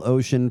Daniel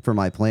Ocean for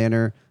my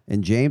planner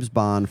and James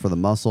Bond for the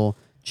muscle.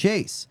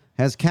 Chase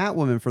has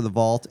Catwoman for the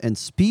vault and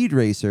Speed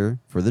Racer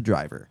for the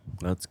driver.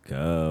 Let's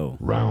go.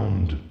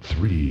 Round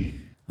 3.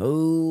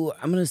 Oh,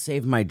 I'm going to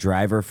save my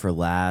driver for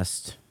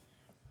last.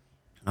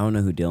 I don't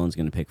know who Dylan's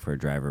going to pick for a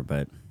driver,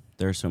 but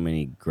there are so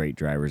many great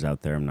drivers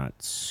out there. I'm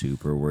not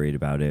super worried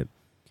about it.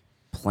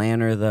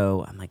 Planner,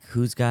 though, I'm like,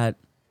 who's got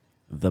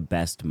the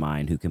best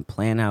mind, who can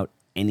plan out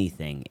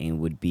anything and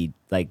would be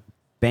like,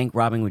 bank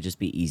robbing would just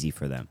be easy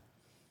for them?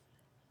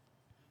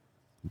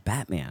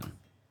 Batman.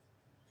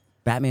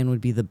 Batman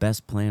would be the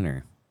best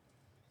planner.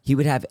 He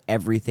would have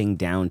everything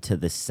down to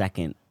the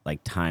second, like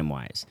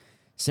time-wise.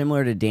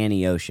 Similar to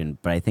Danny Ocean,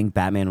 but I think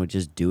Batman would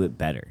just do it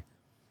better.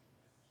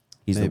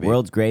 He's Maybe. the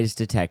world's greatest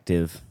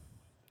detective.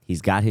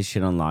 He's got his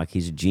shit on lock.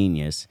 He's a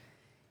genius.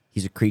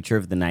 He's a creature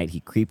of the night.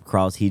 He creep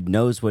crawls. He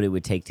knows what it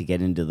would take to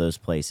get into those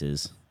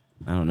places.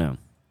 I don't know.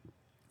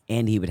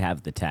 And he would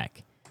have the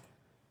tech.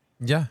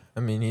 Yeah, I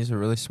mean, he's a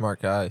really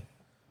smart guy.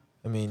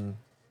 I mean,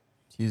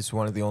 he's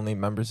one of the only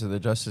members of the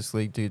Justice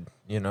League to,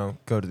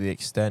 go to the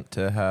extent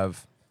to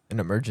have an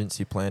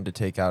emergency plan to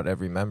take out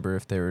every member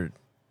if they were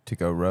to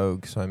go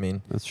rogue. So, I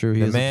mean, That's true.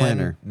 He is a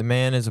planner. The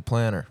man is a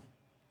planner.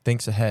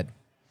 Thinks ahead.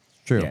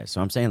 True. Yeah, so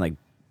I'm saying, like,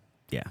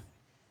 yeah.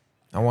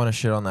 I want to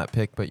shit on that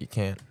pick, but you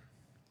can't.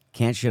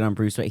 Can't shit on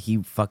Bruce Wayne. He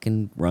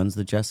fucking runs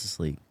the Justice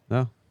League.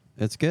 No,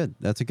 it's good.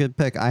 That's a good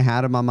pick. I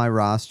had him on my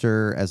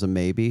roster as a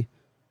maybe.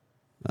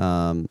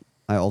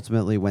 I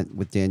ultimately went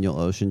with Daniel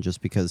Ocean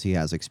just because he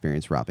has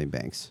experience robbing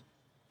banks.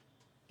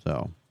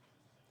 So,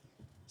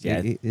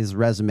 Yeah. his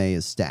resume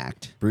is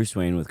stacked. Bruce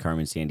Wayne with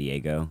Carmen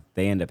Sandiego,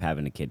 they end up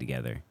having a kid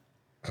together.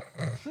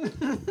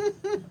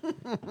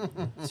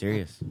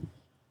 Serious.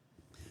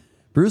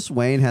 Bruce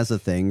Wayne has a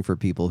thing for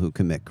people who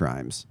commit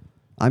crimes.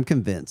 I'm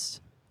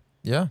convinced.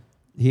 Yeah.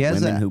 He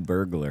has Women who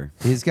burglar.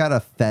 he's got a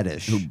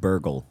fetish. Who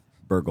burgle.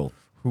 Burgle.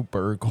 Who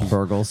burgle?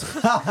 burgles.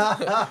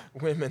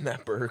 Women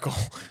that burgle.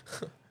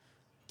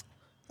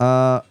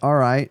 All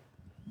right.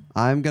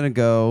 I'm going to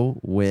go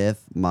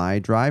with my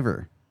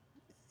driver,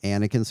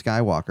 Anakin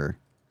Skywalker.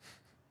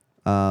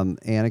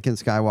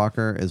 Anakin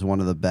Skywalker is one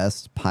of the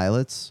best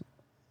pilots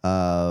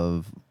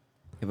of...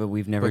 Yeah, but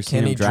we've never But seen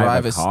can him he drive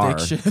drive a car.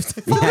 stick shift?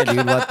 Yeah,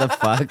 dude, what the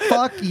fuck?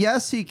 Fuck,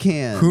 yes, he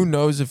can. Who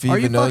knows if he Are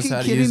you even knows fucking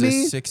how to kidding use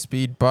me? a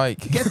 6-speed bike?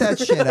 Get that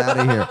shit out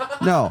of here.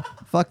 No,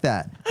 Fuck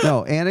that.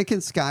 No, Anakin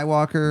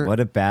Skywalker. What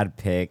a bad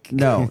pick.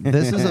 No,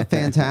 this is a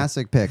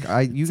fantastic pick.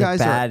 You It's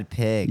guys a bad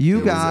pick. You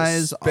It was a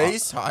guys.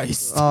 Space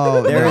heist.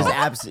 Oh, There is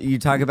no. you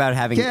talk about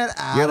having. Get You're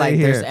outta like,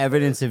 here. there's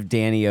evidence of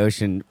Danny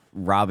Ocean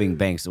robbing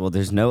banks. Well,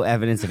 there's no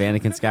evidence of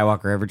Anakin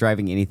Skywalker ever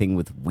driving anything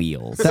with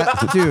wheels.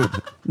 Dude,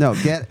 no,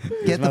 get the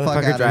fuck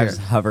Motherfucker out of drives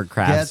here.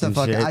 hovercrafts Get the and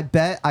fuck. shit. I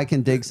bet I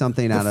can dig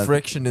something out The of.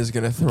 friction is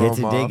gonna throw Get him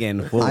to off.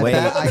 digging. We'll I wait.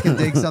 bet I can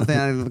dig something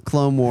out of the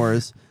Clone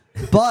Wars.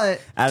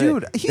 But Out of-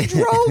 dude, he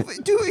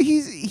drove. Dude,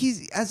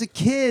 he's as a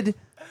kid,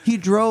 he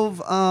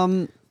drove.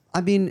 I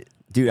mean,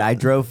 Dude, I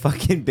drove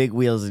fucking big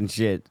wheels and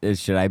shit.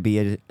 Should I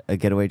be a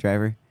getaway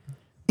driver?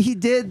 he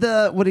did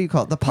the what do you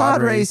call it? The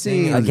pod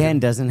racing. Again,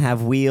 doesn't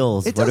have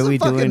wheels. It What are doesn't we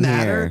fucking doing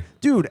matter. here?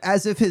 Dude,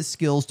 as if his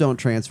skills don't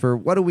transfer.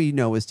 What do we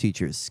know as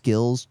teachers?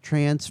 Skills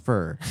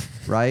transfer,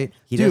 right?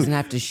 He Dude, doesn't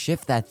have to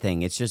shift that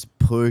thing. It's just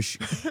push,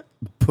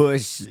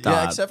 stop.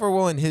 Yeah, except for,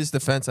 well, in his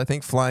defense, I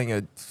think flying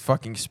a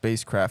fucking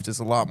spacecraft is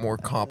a lot more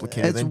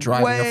complicated than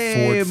driving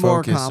way a Ford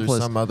more Focus or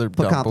some other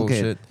dumb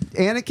complicated.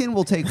 bullshit. Anakin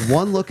will take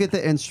one look at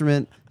the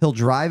instrument. He'll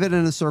drive it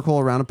in a circle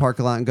around a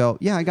parking lot and go,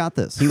 "Yeah, I got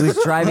this." He was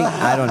driving.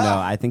 I don't know.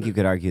 I think you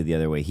could argue the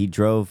other way. He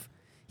drove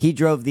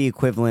the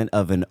equivalent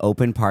of an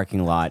open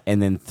parking lot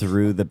and then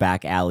through the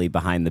back alley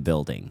behind the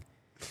building.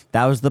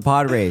 That was the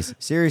pod race.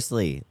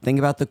 Seriously, think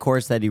about the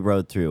course that he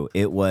rode through.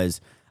 It was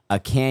a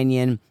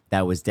canyon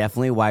that was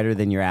definitely wider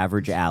than your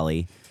average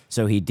alley.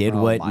 So he did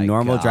what my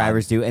normal God.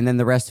 drivers do, and then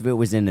the rest of it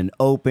was in an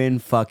open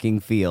fucking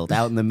field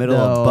out in the middle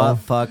No. of butt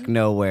fuck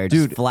nowhere,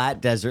 just Dude.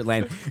 flat desert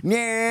land.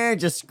 Nah,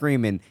 just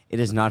screaming. It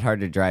is not hard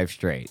to drive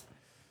straight.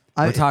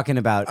 I- We're talking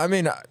about I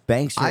mean,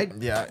 banks.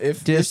 yeah,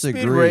 if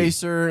Disagree. Speed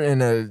Racer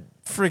and a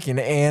freaking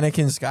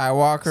Anakin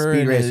Skywalker Speed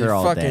and Racer a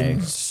all fucking day.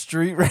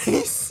 street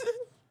race,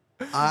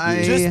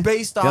 I just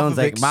based off Dylan's of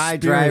like, my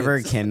driver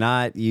experience."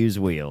 cannot use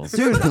wheels.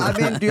 Dude, I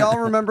mean, do y'all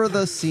remember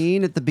the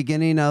scene at the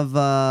beginning of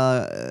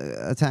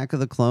Attack of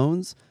the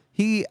Clones?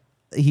 He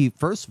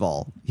first of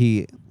all,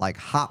 he like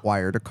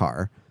hotwired a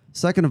car.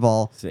 Second of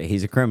all, So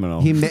he's a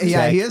criminal. he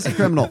Check. he is a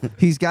criminal.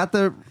 He's got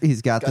the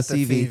Got the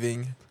CV.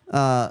 thieving.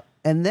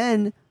 And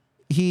then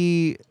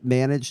he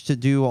managed to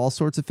do all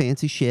sorts of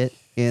fancy shit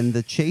in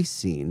the chase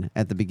scene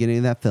at the beginning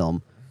of that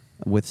film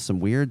with some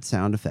weird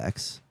sound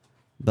effects.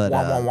 But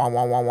Wah, wah, wah,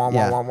 wah, wah, wah,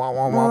 yeah. wah, wah,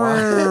 wah, wah,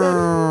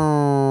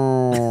 wah.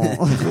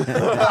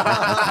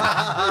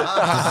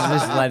 This is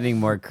just lending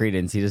more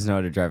credence. He doesn't know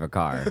how to drive a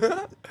car.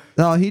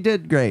 No, he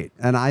did great.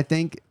 And I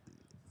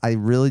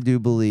really do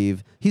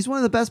believe he's one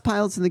of the best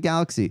pilots in the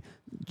galaxy.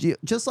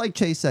 Just like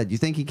Chase said, you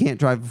think he can't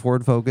drive a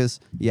Ford Focus?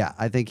 Yeah,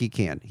 I think he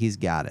can. He's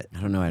got it. I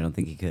don't know. I don't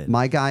think he could.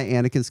 My guy,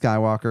 Anakin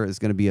Skywalker, is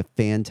going to be a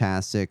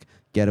fantastic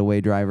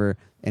getaway driver,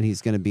 and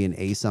he's going to be an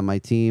ace on my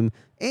team.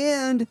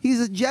 And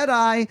he's a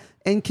Jedi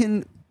and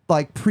can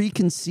like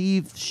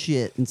preconceive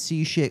shit and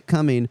see shit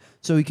coming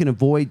so he can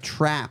avoid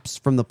traps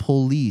from the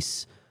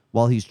police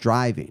while he's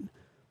driving.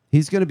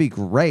 He's going to be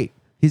great.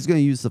 He's going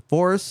to use the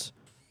Force.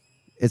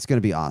 It's going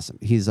to be awesome.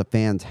 He's a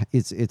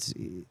it's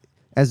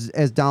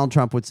as Donald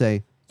Trump would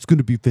say, it's going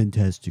to be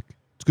fantastic.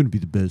 It's going to be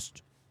the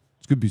best.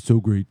 It's going to be so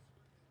great.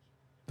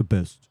 The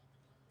best.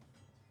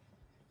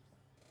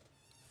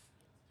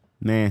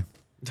 Meh.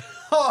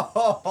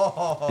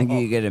 I think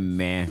you get a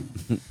meh.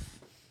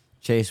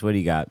 Chase, what do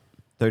you got?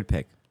 Third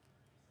pick.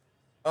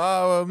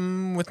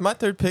 With my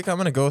third pick, I'm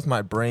gonna go with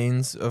my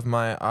brains of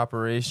my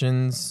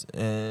operations,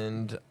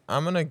 and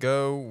I'm gonna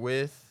go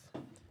with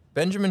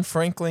Benjamin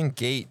Franklin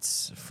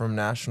Gates from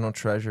National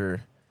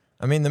Treasure.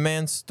 I mean, the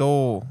man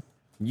stole.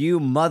 You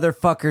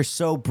motherfucker,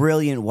 so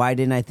brilliant. Why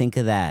didn't I think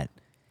of that?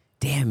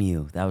 Damn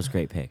you. That was a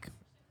great pick.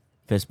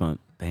 Fist bump.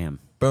 Bam.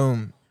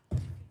 Boom.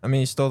 I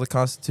mean, he stole the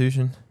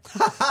Constitution.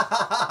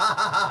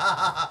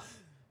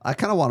 I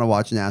kind of want to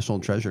watch National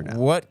Treasure now.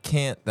 What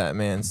can't that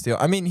man steal?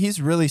 I mean,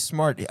 he's really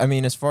smart. I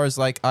mean, as far as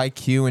like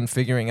IQ and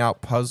figuring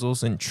out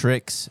puzzles and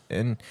tricks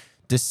and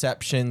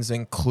deceptions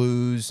and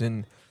clues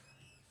and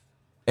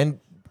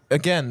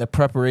again, the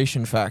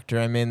preparation factor.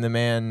 I mean, the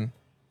man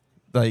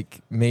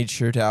like made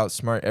sure to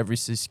outsmart every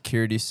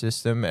security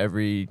system,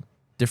 every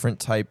different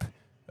type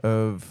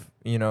of,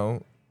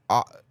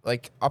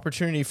 like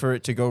opportunity for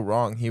it to go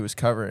wrong. He was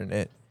covering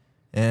it.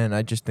 And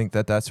I just think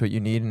that that's what you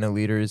need in a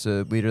leader, is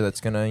a leader that's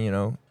going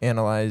to,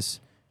 analyze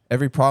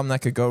every problem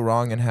that could go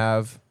wrong and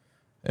have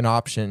an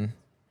option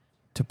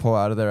to pull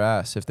out of their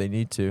ass if they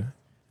need to.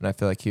 And I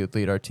feel like he would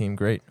lead our team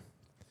great.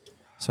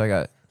 So I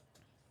got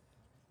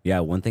Yeah,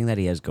 one thing that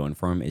he has going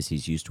for him is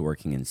he's used to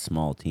working in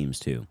small teams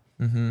too.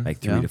 Like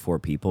 3 to 4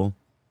 people.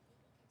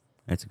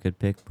 That's a good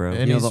pick, bro. and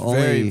You know, he's the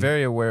only- very,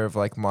 very aware of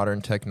like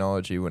modern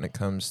technology when it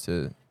comes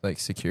to like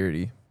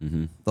security.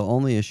 The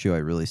only issue I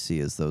really see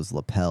is those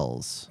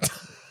lapels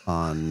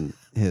on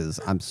his.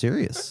 I'm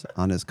serious,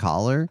 on his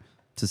collar.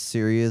 It's a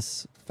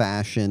serious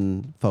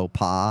fashion faux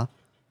pas,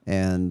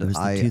 and It was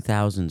the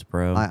 2000s,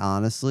 bro. I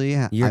honestly,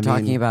 You're I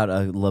talking mean, about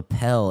a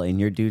lapel,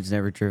 and your dude's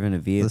never driven a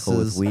vehicle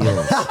with is-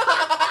 wheels.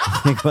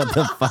 Like, what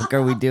the fuck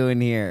are we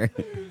doing here?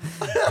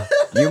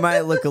 You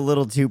might look a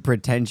little too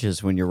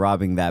pretentious when you're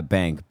robbing that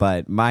bank,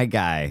 but my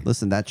guy,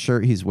 Listen, that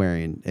shirt he's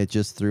wearing, it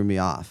just threw me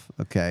off.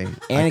 Okay,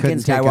 I Anakin couldn't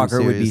take him Skywalker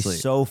would be seriously.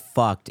 so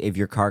fucked if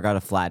your car got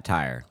a flat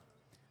tire.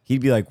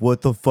 He'd be like,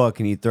 "What the fuck?"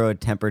 and he'd throw a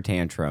temper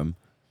tantrum.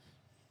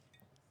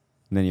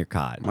 And then you're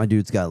caught. My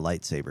dude's got a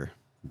lightsaber.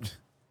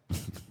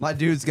 My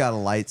dude's got a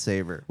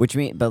lightsaber. Which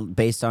means, but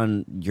based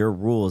on your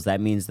rules, that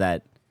means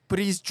that But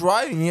he's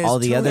driving. He has all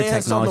the two other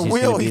hands on the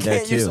technology's gonna wheel. be He there,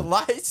 can't use too. a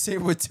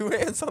lightsaber with 2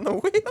 hands on the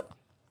wheel.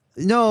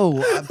 No,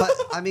 but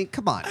I mean,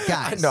 come on,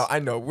 guys. I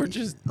know. We're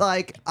just.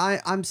 Like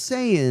I'm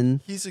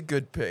saying, He's a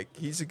good pick.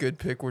 He's a good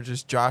pick. We're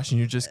just joshing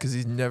you just because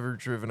he's never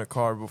driven a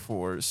car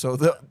before. So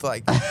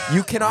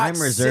you cannot.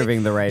 I'm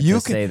reserving the right you to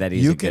say that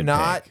he's you a good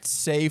cannot pick.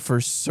 say for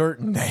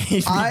certain that he'd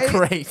be I-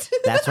 great.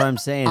 that's what I'm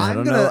saying. I I'm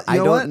don't gonna- know. I you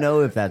know don't what?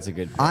 know if that's a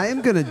good pick. I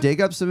am gonna dig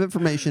up some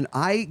information.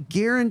 I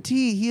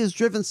guarantee he has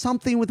driven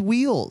something with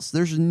wheels.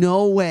 There's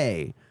no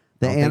way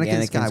that I don't think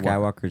Anakin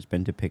Skywalker. Skywalker's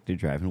been depicted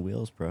driving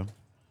wheels, bro.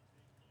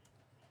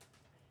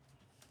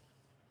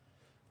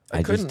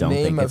 I couldn't just don't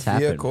name think a it's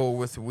happened. vehicle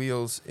with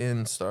wheels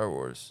in Star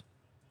Wars.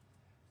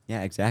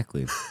 Yeah,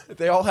 exactly.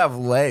 They all have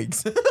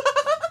legs.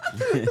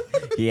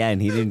 Yeah, and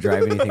he didn't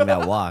drive anything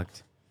that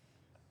walked.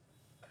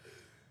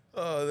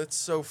 Oh, that's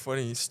so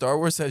funny. Star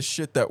Wars has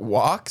shit that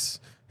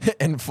walks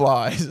and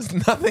flies.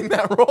 Nothing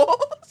that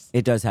rolls.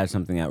 It does have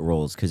something that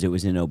rolls because it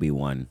was in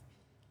Obi-Wan.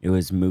 It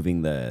was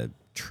moving the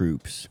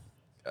troops.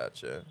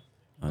 Gotcha.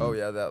 Oh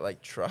yeah, that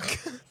like truck.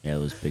 Yeah,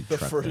 those big The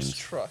truck first things.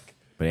 truck.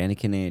 But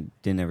Anakin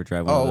didn't ever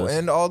drive one of Oh, those.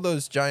 and all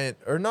those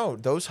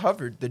those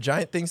hovered. The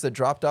giant things that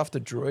dropped off the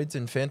droids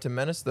in Phantom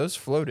Menace, those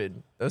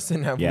floated. Those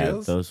didn't have yeah,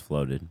 wheels. those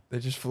floated. They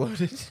just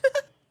floated.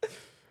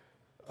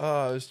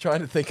 I was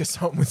trying to think of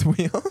something with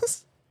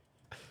wheels.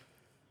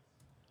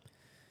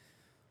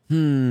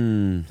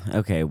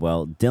 Okay,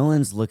 well,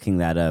 Dylan's looking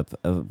that up.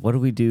 What do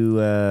we do?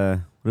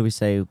 What do we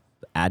say?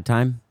 Ad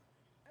time?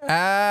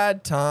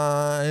 Ad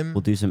time.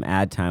 We'll do some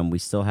ad time. We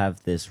still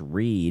have this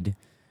read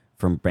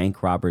from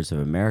Bank Robbers of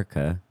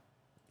America.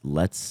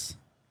 Let's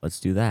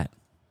do that.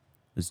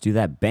 Let's do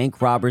that.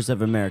 Bank Robbers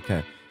of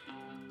America.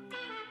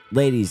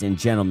 Ladies and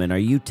gentlemen, are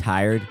you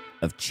tired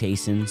of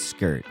chasing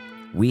skirt?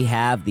 We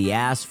have the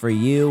ass for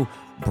you.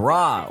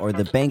 BRA, or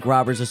the Bank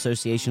Robbers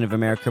Association of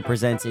America,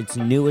 presents its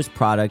newest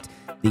product,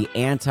 the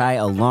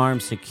Anti-Alarm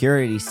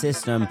Security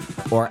System,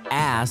 or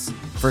ASS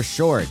for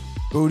short.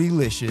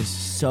 Bootylicious.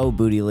 So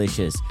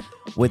bootylicious.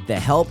 With the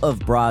help of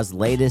BRA's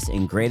latest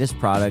and greatest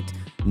product,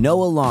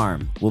 no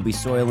alarm will be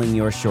soiling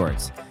your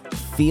shorts.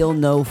 Feel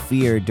no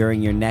fear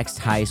during your next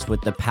heist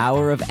with the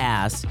power of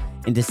ASS,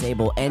 and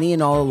disable any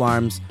and all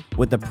alarms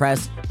with the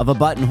press of a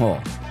buttonhole.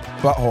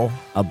 Butthole.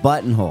 A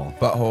buttonhole.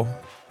 Butthole.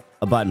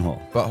 A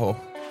buttonhole. Butthole.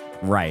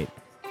 Right.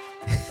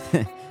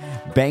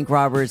 Bank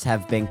robbers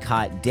have been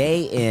caught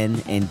day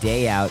in and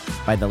day out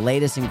by the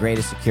latest and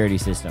greatest security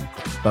system.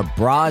 But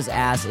BRA's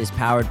ass is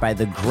powered by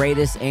the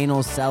greatest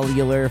anal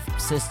cellular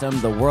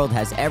system the world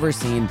has ever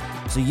seen,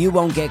 so you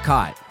won't get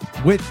caught.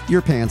 with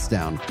your pants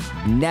down.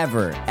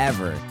 Never,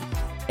 ever.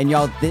 And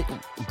y'all,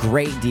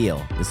 great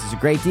deal. This is a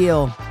great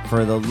deal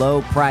for the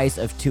low price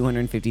of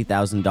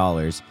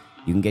 $250,000.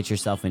 You can get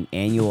yourself an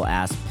annual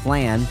ass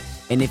plan.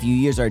 And if you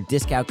use our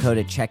discount code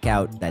at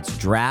checkout, that's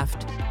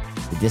DRAFT.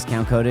 The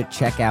discount code at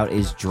checkout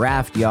is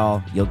DRAFT,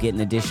 y'all. You'll get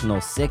an additional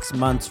 6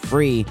 months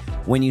free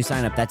when you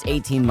sign up. That's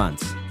 18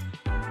 months.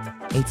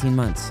 18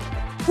 months.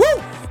 Woo!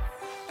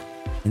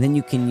 And then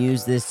you can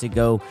use this to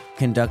go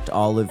conduct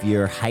all of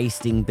your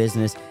heisting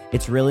business.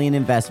 It's really an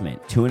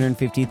investment.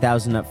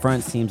 $250,000 up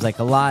front seems like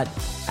a lot.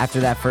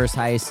 After that first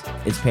heist,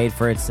 it's paid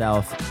for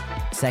itself.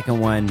 Second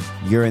one,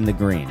 you're in the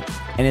green.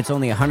 And it's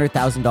only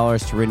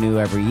 $100,000 to renew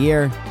every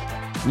year.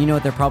 You know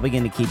what? They're probably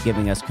going to keep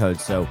giving us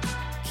codes. So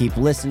keep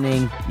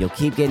listening. You'll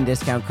keep getting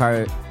discount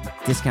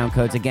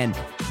codes. Again,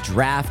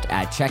 DRAFT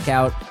at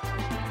checkout.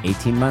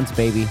 18 months,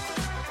 baby.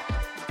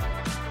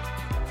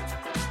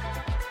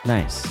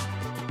 Nice.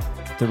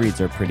 The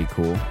reads are pretty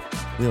cool.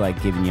 We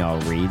like giving y'all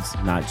reads,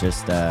 not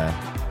just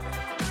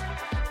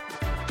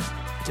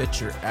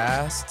Get your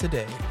ass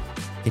today.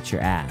 get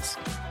your ass.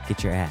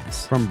 Get your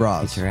ass. From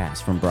bras. Get your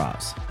ass from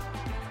bras.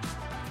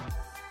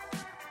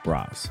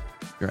 Bras.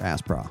 Your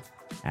ass bra.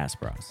 Ass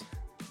bras.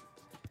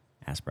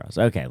 Ass bras.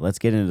 Okay, let's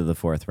get into the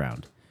fourth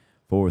round.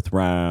 Fourth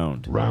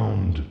round.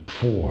 Round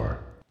 4.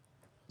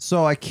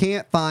 So I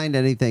can't find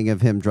anything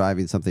of him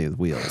driving something with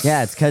wheels.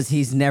 Yeah, it's because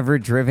he's never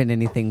driven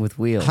anything with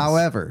wheels.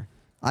 However,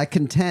 I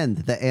contend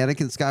that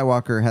Anakin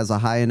Skywalker has a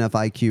high enough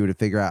IQ to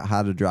figure out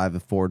how to drive a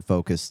Ford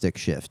Focus stick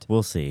shift.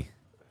 We'll see.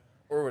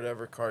 Or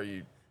whatever car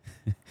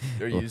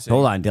they're using.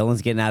 Hold on,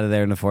 Dylan's getting out of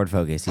there in a Ford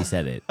Focus. He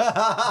said it.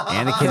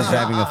 Anakin's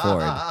driving a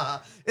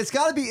Ford. It's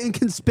got to be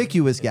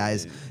inconspicuous,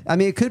 guys. I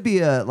mean, it could be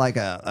a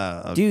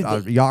Dude,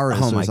 a Yaris.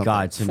 oh or my something.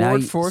 God! So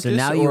Ford now, Focus so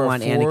now you or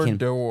want a Anakin?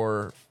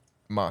 four-door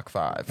Mach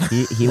 5.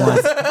 He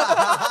wants.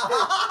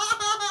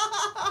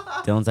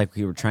 Dylan's like,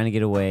 we were trying to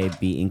get away,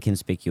 be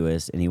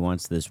inconspicuous, and he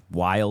wants this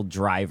wild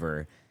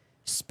driver,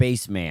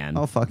 spaceman,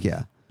 Oh fuck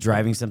yeah!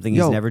 driving something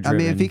Yo, he's never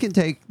driven. I mean, if he can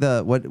take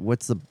the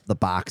what's the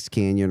box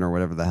canyon or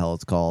whatever the hell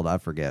it's called, I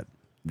forget.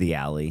 The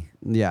alley.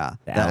 Yeah,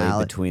 The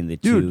alley between the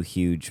Dude, two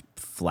huge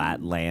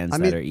flat lands I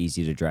that mean, are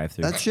easy to drive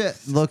through. that shit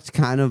looked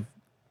kind of,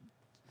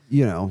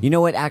 you know. You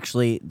know what?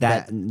 Actually,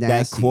 that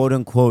nasty. quote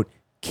unquote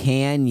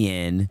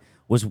canyon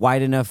was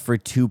wide enough for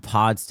two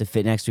pods to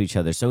fit next to each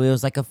other, so it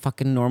was like a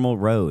fucking normal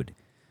road.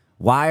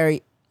 Why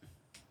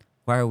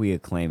are we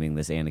acclaiming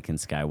this Anakin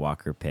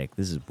Skywalker pick?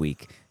 This is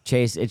weak.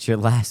 Chase, it's your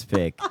last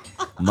pick.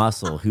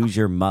 Muscle. Who's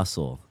your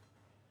muscle?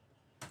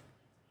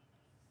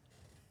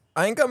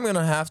 I think I'm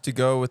gonna have to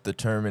go with the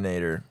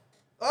Terminator.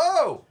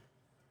 Oh,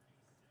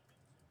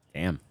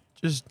 Damn.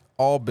 just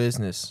all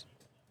business.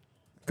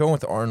 Going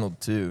with Arnold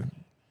too.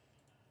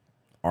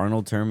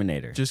 Arnold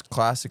Terminator. Just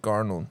classic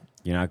Arnold.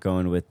 You're not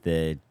going with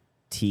the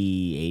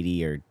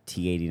T-80 or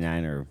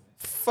T-89 or...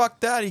 Fuck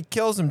that. He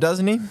kills him,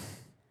 doesn't he?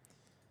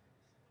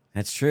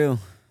 That's true.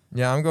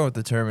 Yeah, I'm going with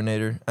the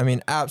Terminator. I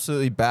mean,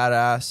 absolutely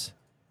badass.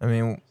 I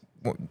mean,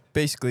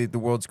 basically the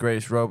world's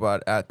greatest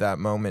robot at that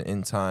moment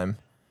in time.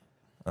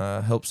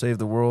 Help save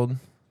the world.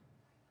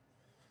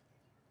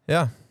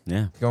 Yeah,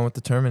 Yeah. going with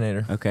the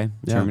Terminator. Okay.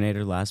 Yeah.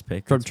 Terminator, last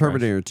pick. From That's fresh.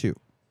 Terminator 2.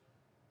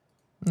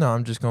 No,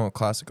 I'm just going with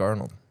classic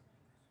Arnold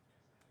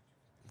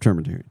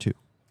Terminator 2.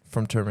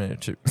 from Terminator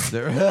 2.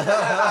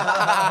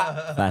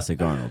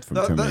 Classic Arnold from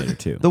Terminator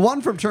 2. The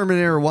one from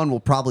Terminator 1 will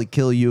probably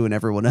kill you and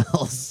everyone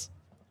else.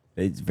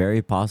 It's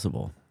very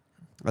possible.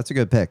 That's a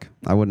good pick.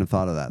 I wouldn't have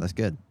thought of that. That's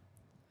good.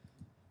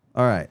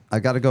 All right. I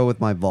got to go with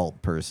my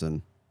vault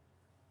person.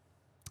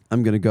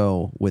 I'm going to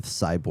go with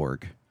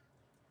Cyborg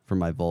for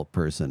my vault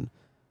person.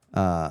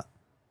 I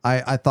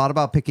thought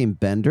about picking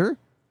Bender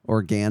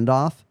or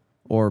Gandalf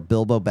or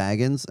Bilbo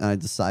Baggins, and I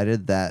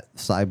decided that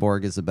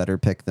Cyborg is a better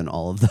pick than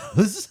all of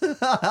those. For sure.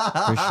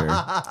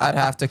 I'd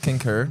have to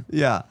concur.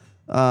 Yeah.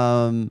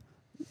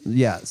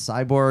 Yeah,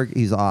 Cyborg,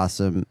 he's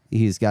awesome.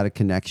 He's got a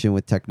connection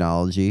with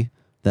technology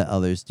that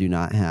others do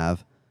not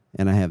have.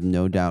 And I have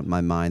no doubt in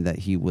my mind that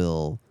he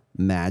will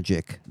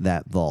magic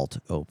that vault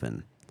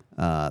open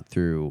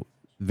through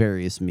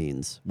various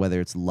means, whether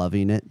it's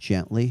loving it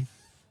gently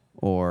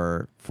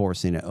or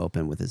forcing it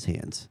open with his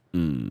hands.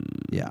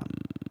 Yeah.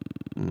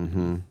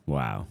 Mm-hmm.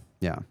 Wow.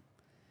 Yeah.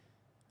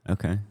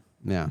 Okay.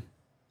 Yeah.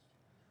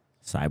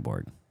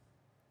 Cyborg.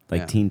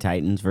 Like Yeah. Teen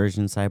Titans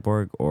version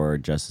Cyborg or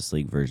Justice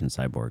League version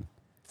Cyborg?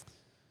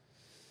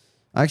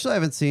 Actually, I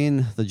haven't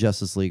seen the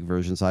Justice League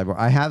version Cyborg.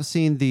 I have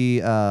seen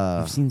the...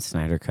 I've seen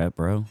Snyder Cut,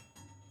 bro.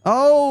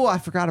 Oh, I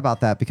forgot about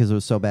that because it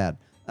was so bad.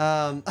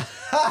 The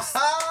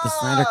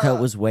Snyder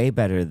Cut was way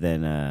better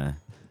than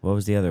what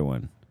was the other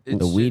one?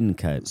 The Whedon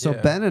Cut. So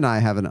Yeah. Ben and I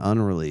have an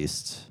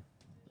unreleased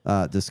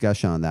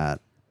discussion on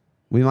that.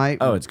 We might.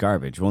 Oh, it's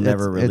garbage. We'll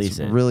never release it's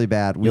it. really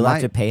bad. We You'll might,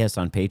 have to pay us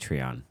on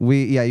Patreon.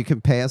 you can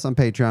pay us on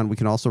Patreon. We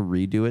can also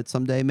redo it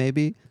someday,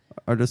 maybe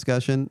our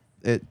discussion.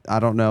 I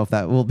don't know if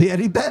that will be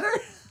any better.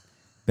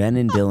 Ben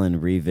and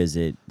Dylan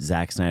revisit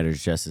Zack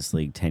Snyder's Justice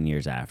League 10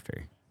 years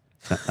after.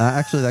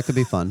 Actually, that could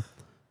be fun.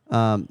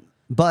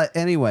 But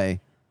anyway,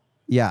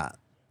 yeah,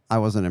 I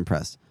wasn't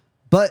impressed.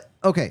 But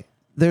okay,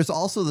 there's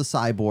also the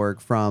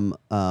Cyborg from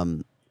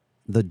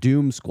the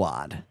Doom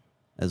Squad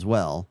as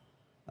well.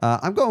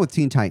 I'm going with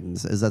Teen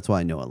Titans, as that's what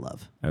I know and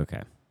love.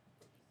 Okay.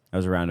 That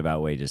was a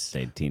roundabout way just to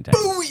say Teen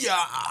Titans. Booyah!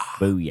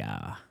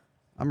 Booyah.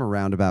 I'm a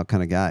roundabout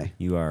kind of guy.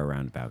 You are a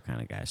roundabout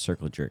kind of guy.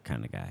 Circle jerk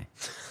kind of guy.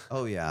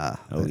 Oh yeah.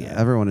 Oh, yeah.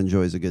 Everyone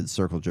enjoys a good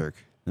circle jerk.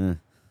 Teach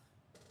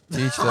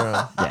their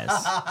own.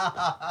 Yes.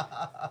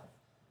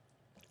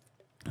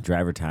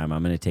 Driver time.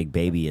 I'm going to take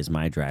Baby as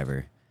my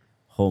driver.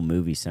 Whole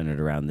movie centered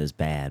around this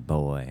bad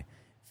boy,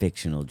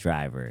 fictional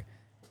driver,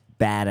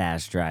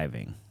 badass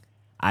driving.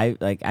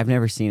 I've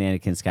never seen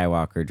Anakin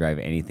Skywalker drive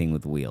anything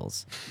with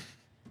wheels.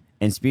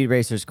 And Speed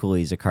Racer's cool.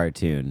 He's a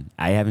cartoon.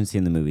 I haven't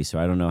seen the movie, so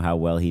I don't know how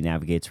well he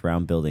navigates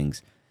around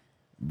buildings.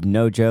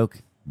 No joke,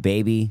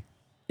 Baby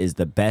is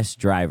the best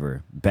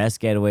driver, best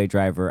getaway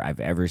driver I've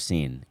ever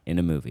seen in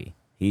a movie.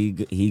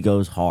 He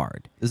goes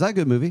hard. Is that a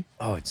good movie?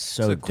 Oh, it's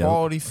so It's a dope.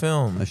 quality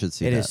film. I should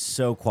see It that. is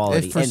so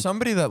quality. For And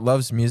somebody that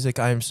loves music,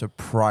 I am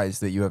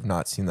surprised that you have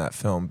not seen that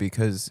film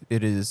because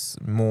it is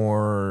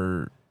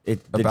more the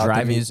about the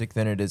driving, music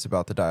than it is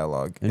about the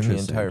dialogue in the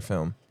Interesting. entire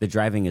film. the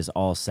driving is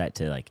all set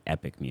to like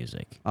epic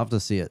music. I'll have to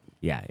see it.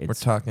 Yeah, We're it's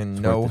talking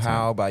it's worth Know the time.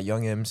 How by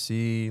Young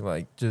MC,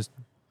 like just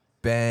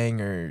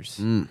bangers.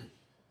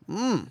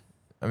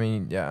 I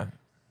mean, yeah.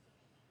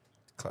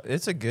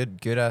 It's a good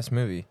ass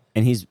movie.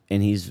 And he's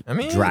I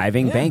mean,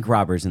 driving yeah. bank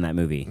robbers in that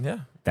movie. Yeah.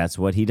 That's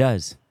what he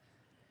does.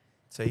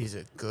 So he's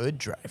a good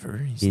driver.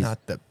 He's He's-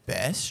 not the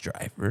best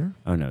driver.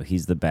 Oh no,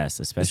 he's the best,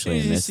 especially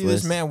in you this see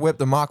list. this man whip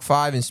the Mach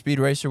 5 in Speed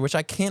Racer, which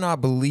I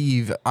cannot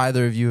believe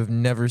either of you have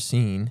never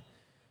seen.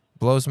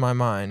 Blows my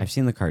mind. I've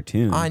seen the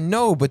cartoon. I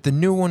know, but the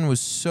new one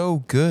was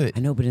so good. I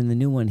know, but in the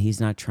new one,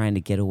 he's not trying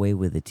to get away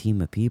with a team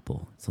of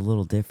people. It's a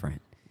little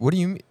different. What do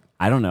you mean?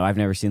 I don't know. I've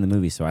never seen the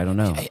movie, so I don't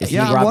know. Is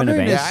Yeah, he I'm robbing a wondering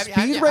bank? is Yeah,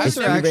 Speed I've Racer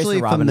Speed Racer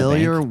actually robbing a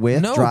familiar bank.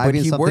 with No, driving but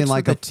he something works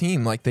like with a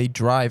team. Like they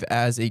drive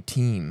as a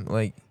team.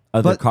 Like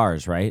Other but-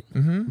 cars, right?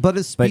 But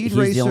is But Speed he's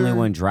Racer the only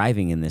one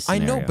driving in this I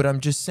scenario. know, but I'm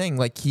just saying,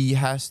 like he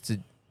has to,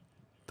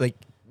 like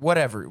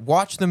whatever.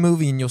 Watch the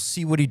movie and you'll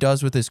see what he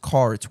does with his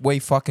car. It's way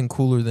fucking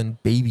cooler than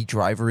Baby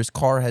Driver. His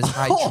car has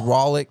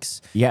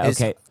hydraulics. Yeah,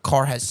 His okay.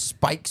 car has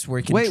spikes where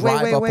it can Wait,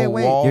 drive up a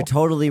wall. You're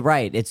totally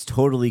right. It's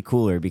totally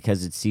cooler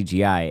because it's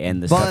CGI,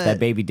 and the stuff But- that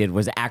Baby did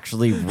was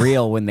actually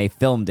real when they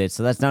filmed it.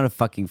 So that's not a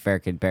fucking fair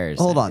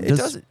comparison. Hold on. It Does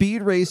doesn't-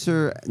 Speed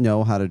Racer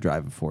know how to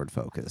drive a Ford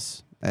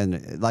Focus?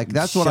 And like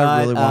that's what Shut I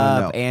really want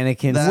up, to know.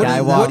 Anakin That is-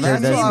 Skywalker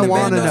that's doesn't what I know.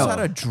 want to knows know. how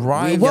to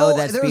drive. We know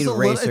that there's Speed a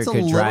Racer it's a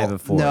could drive a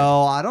Ford.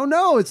 No, I don't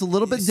know. It's a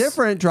little bit He's-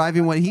 different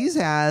driving what he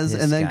has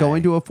This and then guy.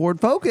 going to a Ford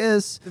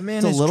Focus. The man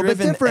it's a has little bit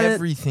driven different.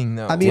 everything,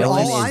 though. I mean, Dylan all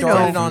is I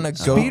started know, on a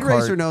Speed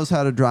go-kart. Racer knows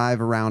how to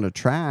drive around a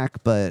track,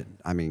 but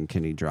I mean,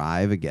 can he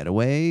drive a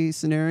getaway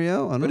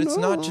scenario? I don't But it's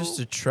know. not just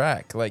a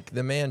track. Like,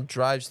 the man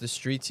drives the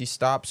streets. He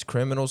stops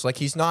criminals. Like,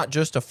 he's not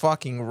just a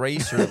fucking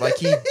racer. Like,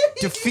 he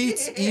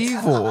defeats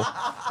evil.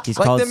 He's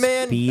Like, called the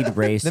man- Speed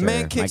Racer. the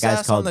man My kicks guy's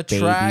ass called on the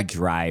Baby track.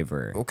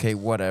 Driver. Okay,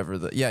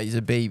 whatever. Yeah, he's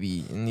a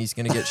baby, and he's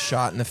going to get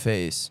shot in the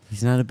face.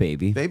 He's not a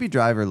baby. Baby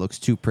Driver looks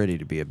too pretty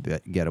to be a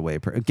getaway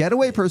person. A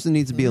getaway person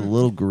needs to be a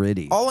little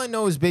gritty. All I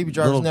know is Baby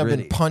Driver's Little never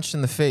gritty. been punched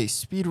in the face.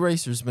 Speed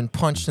Racer's been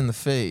punched in the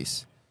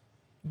face.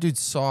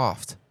 Dude's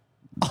soft.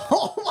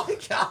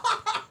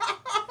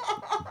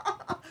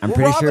 I'm We're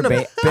pretty sure.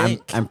 robbing a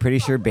bank. I'm pretty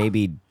sure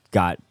Baby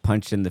got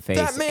punched in the face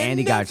That man and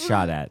he got never-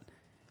 shot at.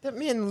 That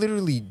man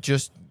literally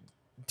just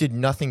did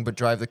nothing but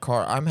drive the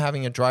car. I'm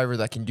having a driver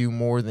that can do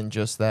more than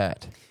just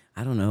that.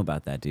 I don't know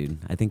about that, dude.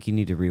 I think you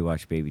need to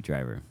rewatch Baby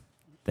Driver.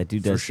 That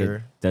dude For does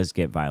sure. does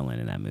get violent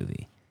in that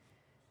movie.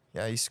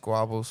 Yeah, he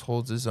squabbles,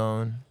 holds his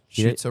own,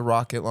 He did- shoots a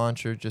rocket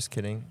launcher. Just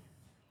kidding.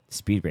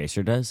 Speed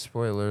Racer does.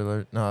 Spoiler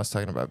alert. No, I was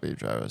talking about Baby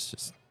Driver. It's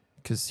just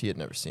because he had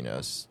never seen it. I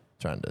was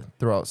trying to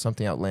throw out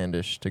something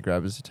outlandish to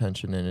grab his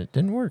attention, and it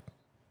didn't work.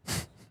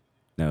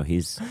 No,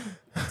 he's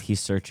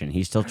searching.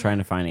 He's still trying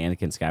to find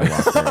Anakin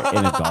Skywalker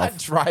in a golf.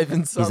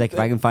 Driving something. He's like, if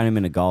I can find him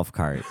in a golf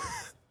cart,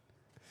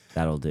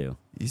 that'll do.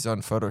 He's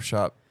on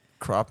Photoshop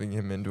cropping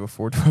him into a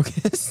Ford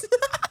Focus.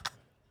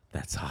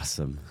 That's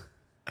awesome.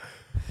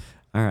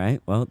 All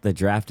right. Well, the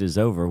draft is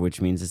over,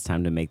 which means it's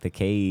time to make the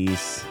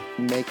case.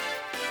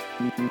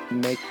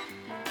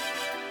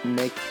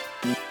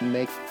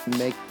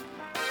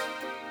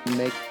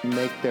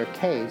 make their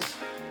case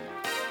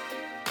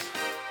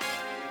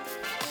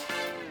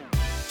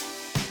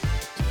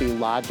to be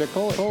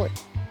logical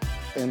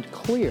and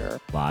clear.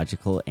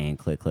 Logical and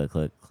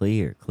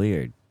clear.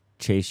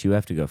 Chase, you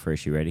have to go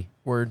first. You ready?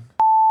 Word.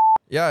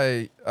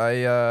 Yeah,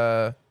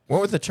 I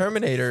went with the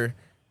Terminator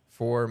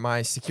for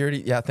my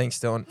security. Yeah, thanks,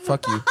 Dylan.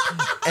 Fuck you.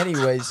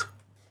 Anyways,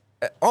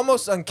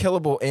 almost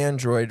unkillable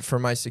android for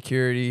my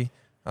security.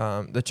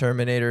 The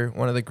Terminator,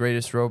 one of the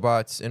greatest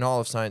robots in all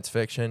of science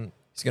fiction.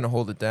 He's going to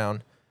hold it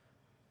down.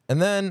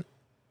 And then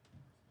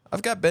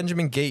I've got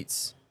Benjamin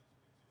Gates.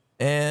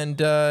 And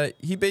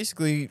he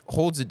basically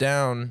holds it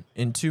down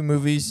in 2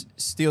 movies,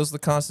 steals the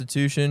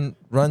Constitution,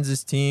 runs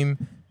his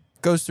team,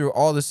 goes through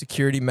all the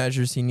security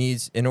measures he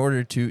needs in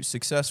order to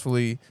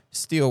successfully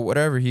steal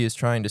whatever he is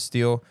trying to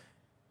steal.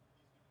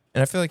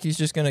 And I feel like he's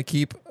just going to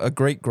keep a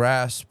great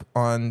grasp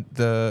on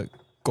the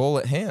goal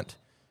at hand.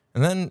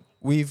 And then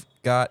we've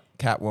got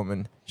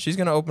Catwoman. She's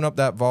going to open up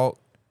that vault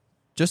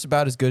just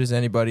about as good as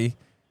anybody.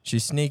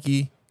 She's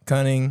sneaky,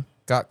 cunning,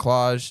 got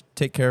claws,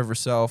 take care of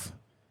herself.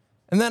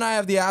 And then I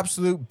have the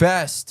absolute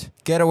best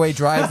getaway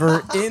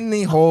driver in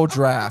the whole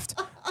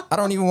draft. I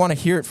don't even want to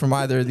hear it from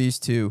either of these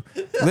two.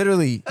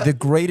 Literally, the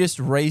greatest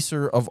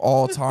racer of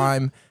all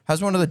time,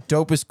 has one of the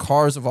dopest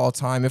cars of all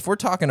time. If we're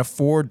talking a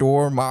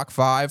 4-door Mach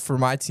 5 for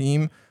my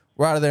team,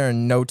 we're out of there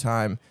in no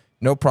time.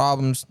 No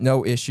problems,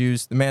 no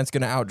issues. The man's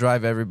going to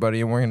outdrive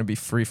everybody, and we're going to be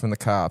free from the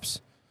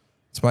cops.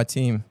 It's my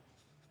team.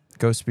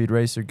 Go Speed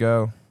Racer,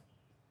 go.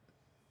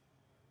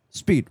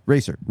 Speed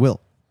Racer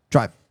will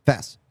drive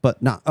fast,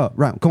 but not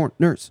around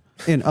corners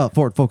in a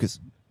Ford Focus.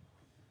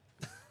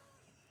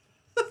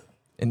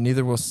 And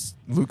neither will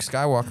Luke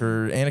Skywalker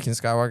or Anakin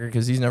Skywalker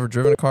because he's never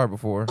driven a car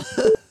before.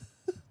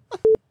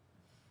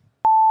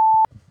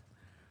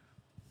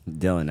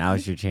 Dylan,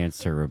 now's your chance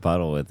to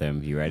rebuttal with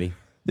him. You ready?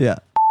 Yeah.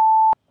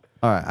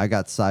 All right, I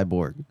got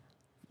Cyborg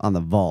on the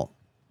vault.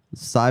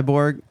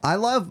 Cyborg, I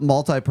love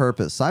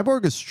multi-purpose.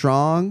 Cyborg is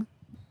strong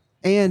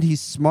and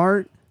he's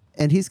smart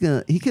and he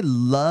could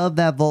love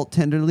that vault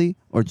tenderly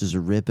or just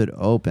rip it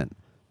open,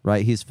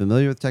 right? He's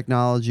familiar with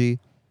technology,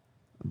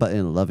 but in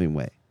a loving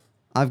way.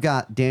 I've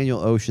got Daniel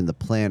Ocean, the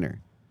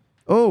planner.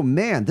 Oh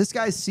man, this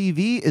guy's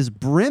CV is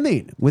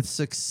brimming with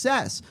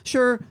success.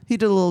 Sure, he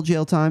did a little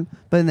jail time,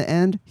 but in the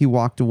end, he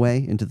walked away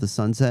into the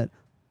sunset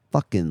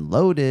fucking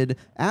loaded,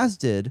 as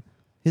did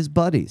his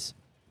buddies.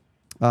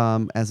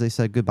 As they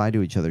said goodbye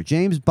to each other.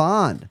 James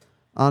Bond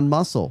on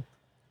Muscle.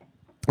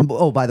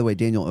 Oh, by the way,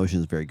 Daniel Ocean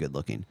is very good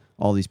looking.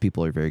 All these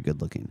people are very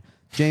good looking.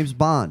 James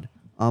Bond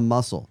on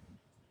Muscle.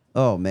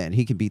 Oh man,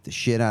 he can beat the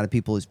shit out of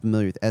people. He's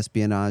familiar with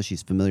espionage.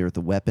 He's familiar with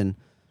the weapon.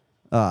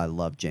 Oh, I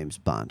love James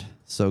Bond.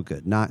 So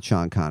good. Not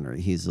Sean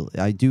Connery. He's too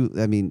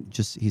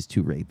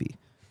rapey.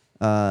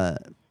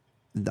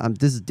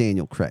 This is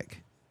Daniel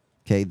Craig.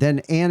 Okay. Then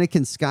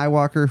Anakin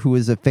Skywalker, who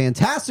is a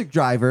fantastic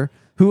driver,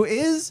 who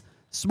is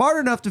smart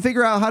enough to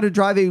figure out how to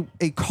drive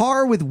a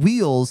car with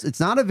wheels.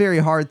 It's not a very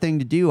hard thing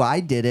to do.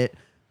 I did it,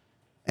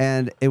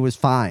 and it was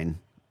fine.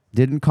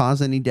 Didn't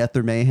cause any death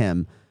or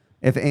mayhem.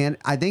 I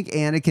think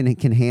Anakin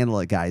can handle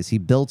it, guys. He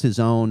built his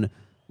own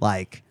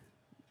like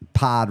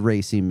pod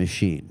racing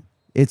machine.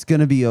 It's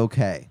gonna be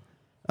okay.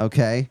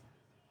 Okay.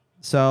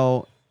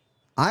 So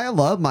I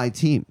love my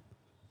team.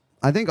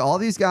 I think all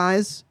these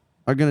guys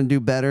are gonna do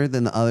better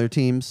than the other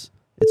teams.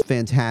 It's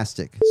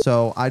fantastic.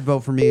 So I'd vote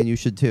for me, and you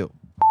should too.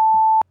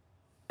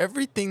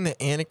 Everything that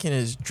Anakin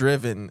has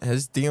driven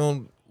has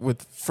dealt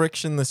with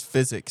frictionless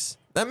physics.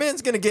 That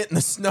man's gonna get in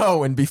the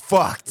snow and be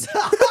fucked.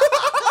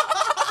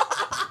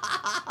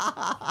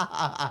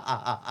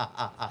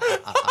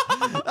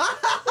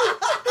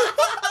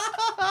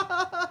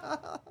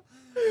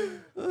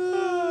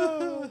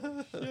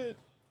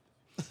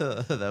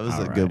 That was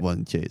All a right. good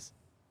one, Chase.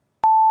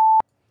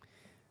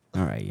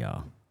 All right,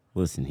 y'all.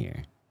 Listen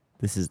here.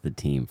 This is the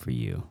team for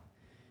you.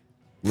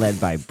 Led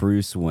by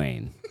Bruce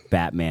Wayne,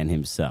 Batman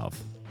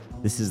himself.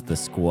 This is the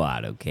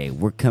squad, okay?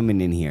 We're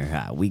coming in here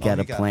hot. We got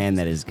a plan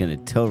that is going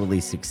to totally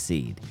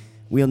succeed.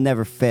 We'll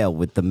never fail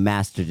with the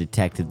master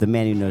detective, the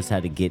man who knows how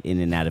to get in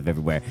and out of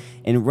everywhere,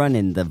 and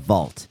running the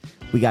vault.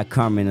 We got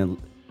Carmen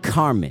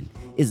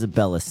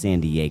Isabella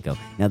Sandiego.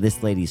 Now,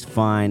 this lady's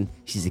fine.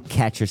 She's a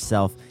catch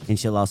herself, and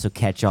she'll also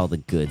catch all the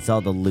goods, all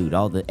the loot,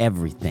 all the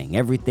everything.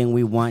 Everything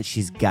we want,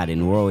 she's got it,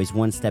 and we're always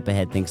one step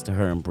ahead thanks to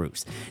her and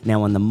Bruce.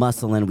 Now, on the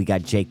muscle end, we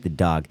got Jake the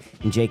dog,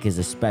 and Jake is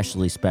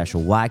especially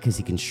special. Why? Because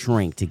he can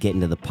shrink to get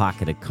into the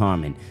pocket of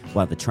Carmen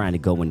while they're trying to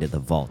go into the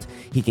vault.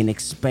 He can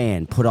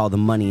expand, put all the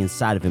money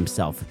inside of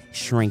himself,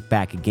 shrink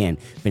back again.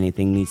 If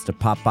anything needs to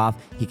pop off,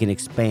 he can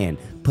expand,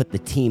 put the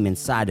team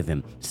inside of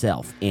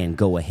himself, and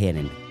go ahead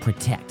and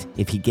protect.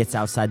 If he gets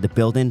outside the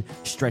building,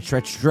 stretch,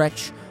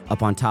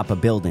 up on top of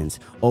buildings,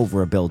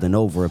 over a building.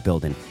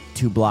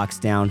 2 blocks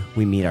down,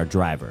 we meet our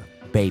driver,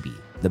 Baby,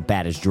 the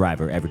baddest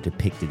driver ever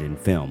depicted in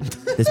film.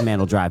 This man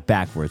will drive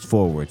backwards,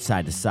 forwards,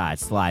 side to side,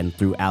 sliding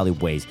through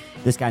alleyways.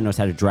 This guy knows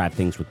how to drive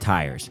things with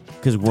tires,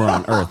 because we're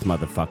on Earth,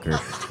 motherfucker.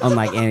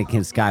 Unlike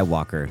Anakin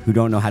Skywalker, who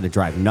don't know how to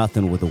drive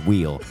nothing with a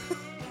wheel.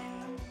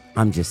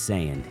 I'm just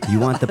saying. You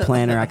want the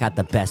planner? I got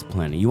the best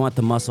planner. You want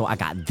the muscle? I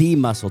got the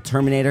muscle.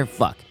 Terminator?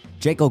 Fuck.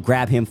 Jake will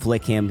grab him,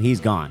 flick him,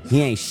 he's gone.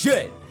 He ain't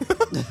shit.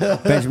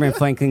 Benjamin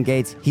Franklin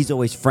Gates, he's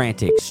always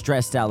frantic,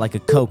 stressed out like a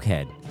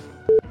cokehead.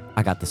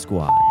 I got the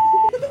squad.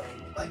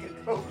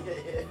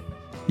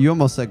 You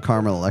almost said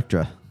Carmen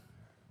Electra.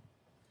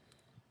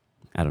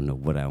 I don't know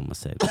what I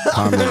almost said.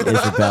 Carmen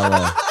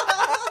Isabella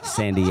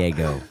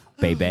Sandiego,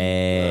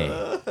 baby.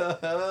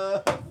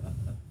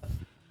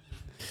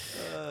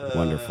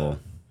 Wonderful.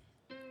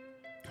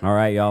 All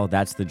right, y'all,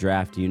 that's the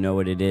draft. You know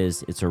what it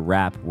is. It's a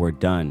wrap. We're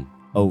done.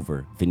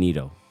 Over.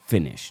 Finito.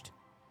 Finished.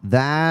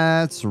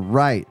 That's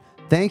right.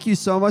 Thank you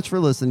so much for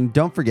listening.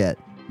 Don't forget,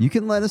 you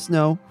can let us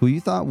know who you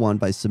thought won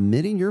by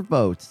submitting your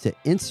votes to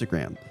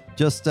Instagram.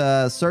 Just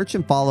search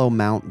and follow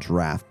Mount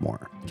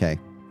Draftmore. Okay.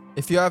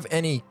 If you have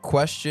any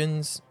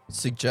questions,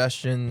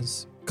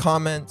 suggestions,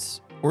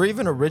 comments, or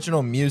even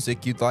original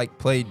music you'd like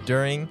played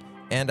during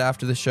and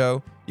after the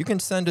show, you can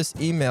send us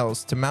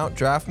emails to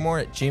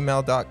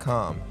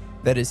mountdraftmore@gmail.com.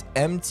 That is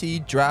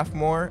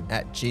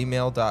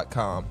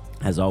mtdraftmore@gmail.com.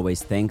 As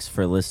always, thanks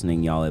for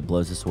listening, y'all. It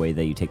blows us away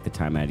that you take the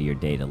time out of your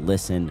day to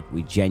listen.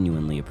 We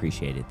genuinely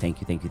appreciate it.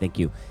 Thank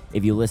you.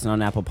 If you listen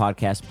on Apple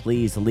Podcasts,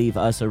 please leave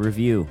us a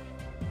review.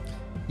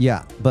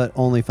 Yeah, but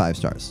only 5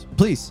 stars.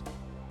 Please.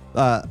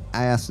 I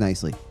asked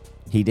nicely.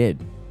 He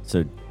did.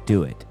 So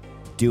do it.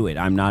 Do it.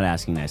 I'm not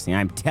asking nicely.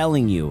 I'm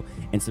telling you.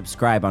 And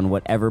subscribe on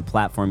whatever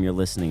platform you're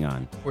listening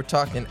on. We're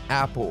talking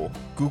Apple,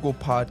 Google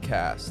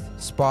Podcast,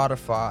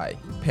 Spotify,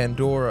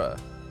 Pandora,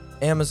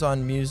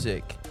 Amazon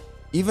Music,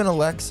 even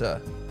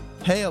Alexa.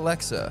 Hey,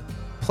 Alexa,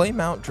 play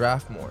Mount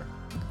Draftmore.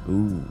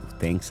 Ooh,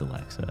 thanks,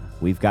 Alexa.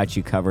 We've got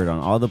you covered on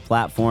all the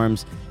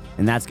platforms.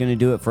 And that's going to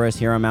do it for us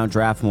here on Mount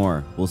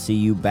Draftmore. We'll see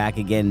you back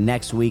again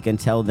next week.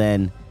 Until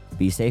then,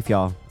 be safe,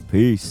 y'all.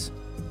 Peace.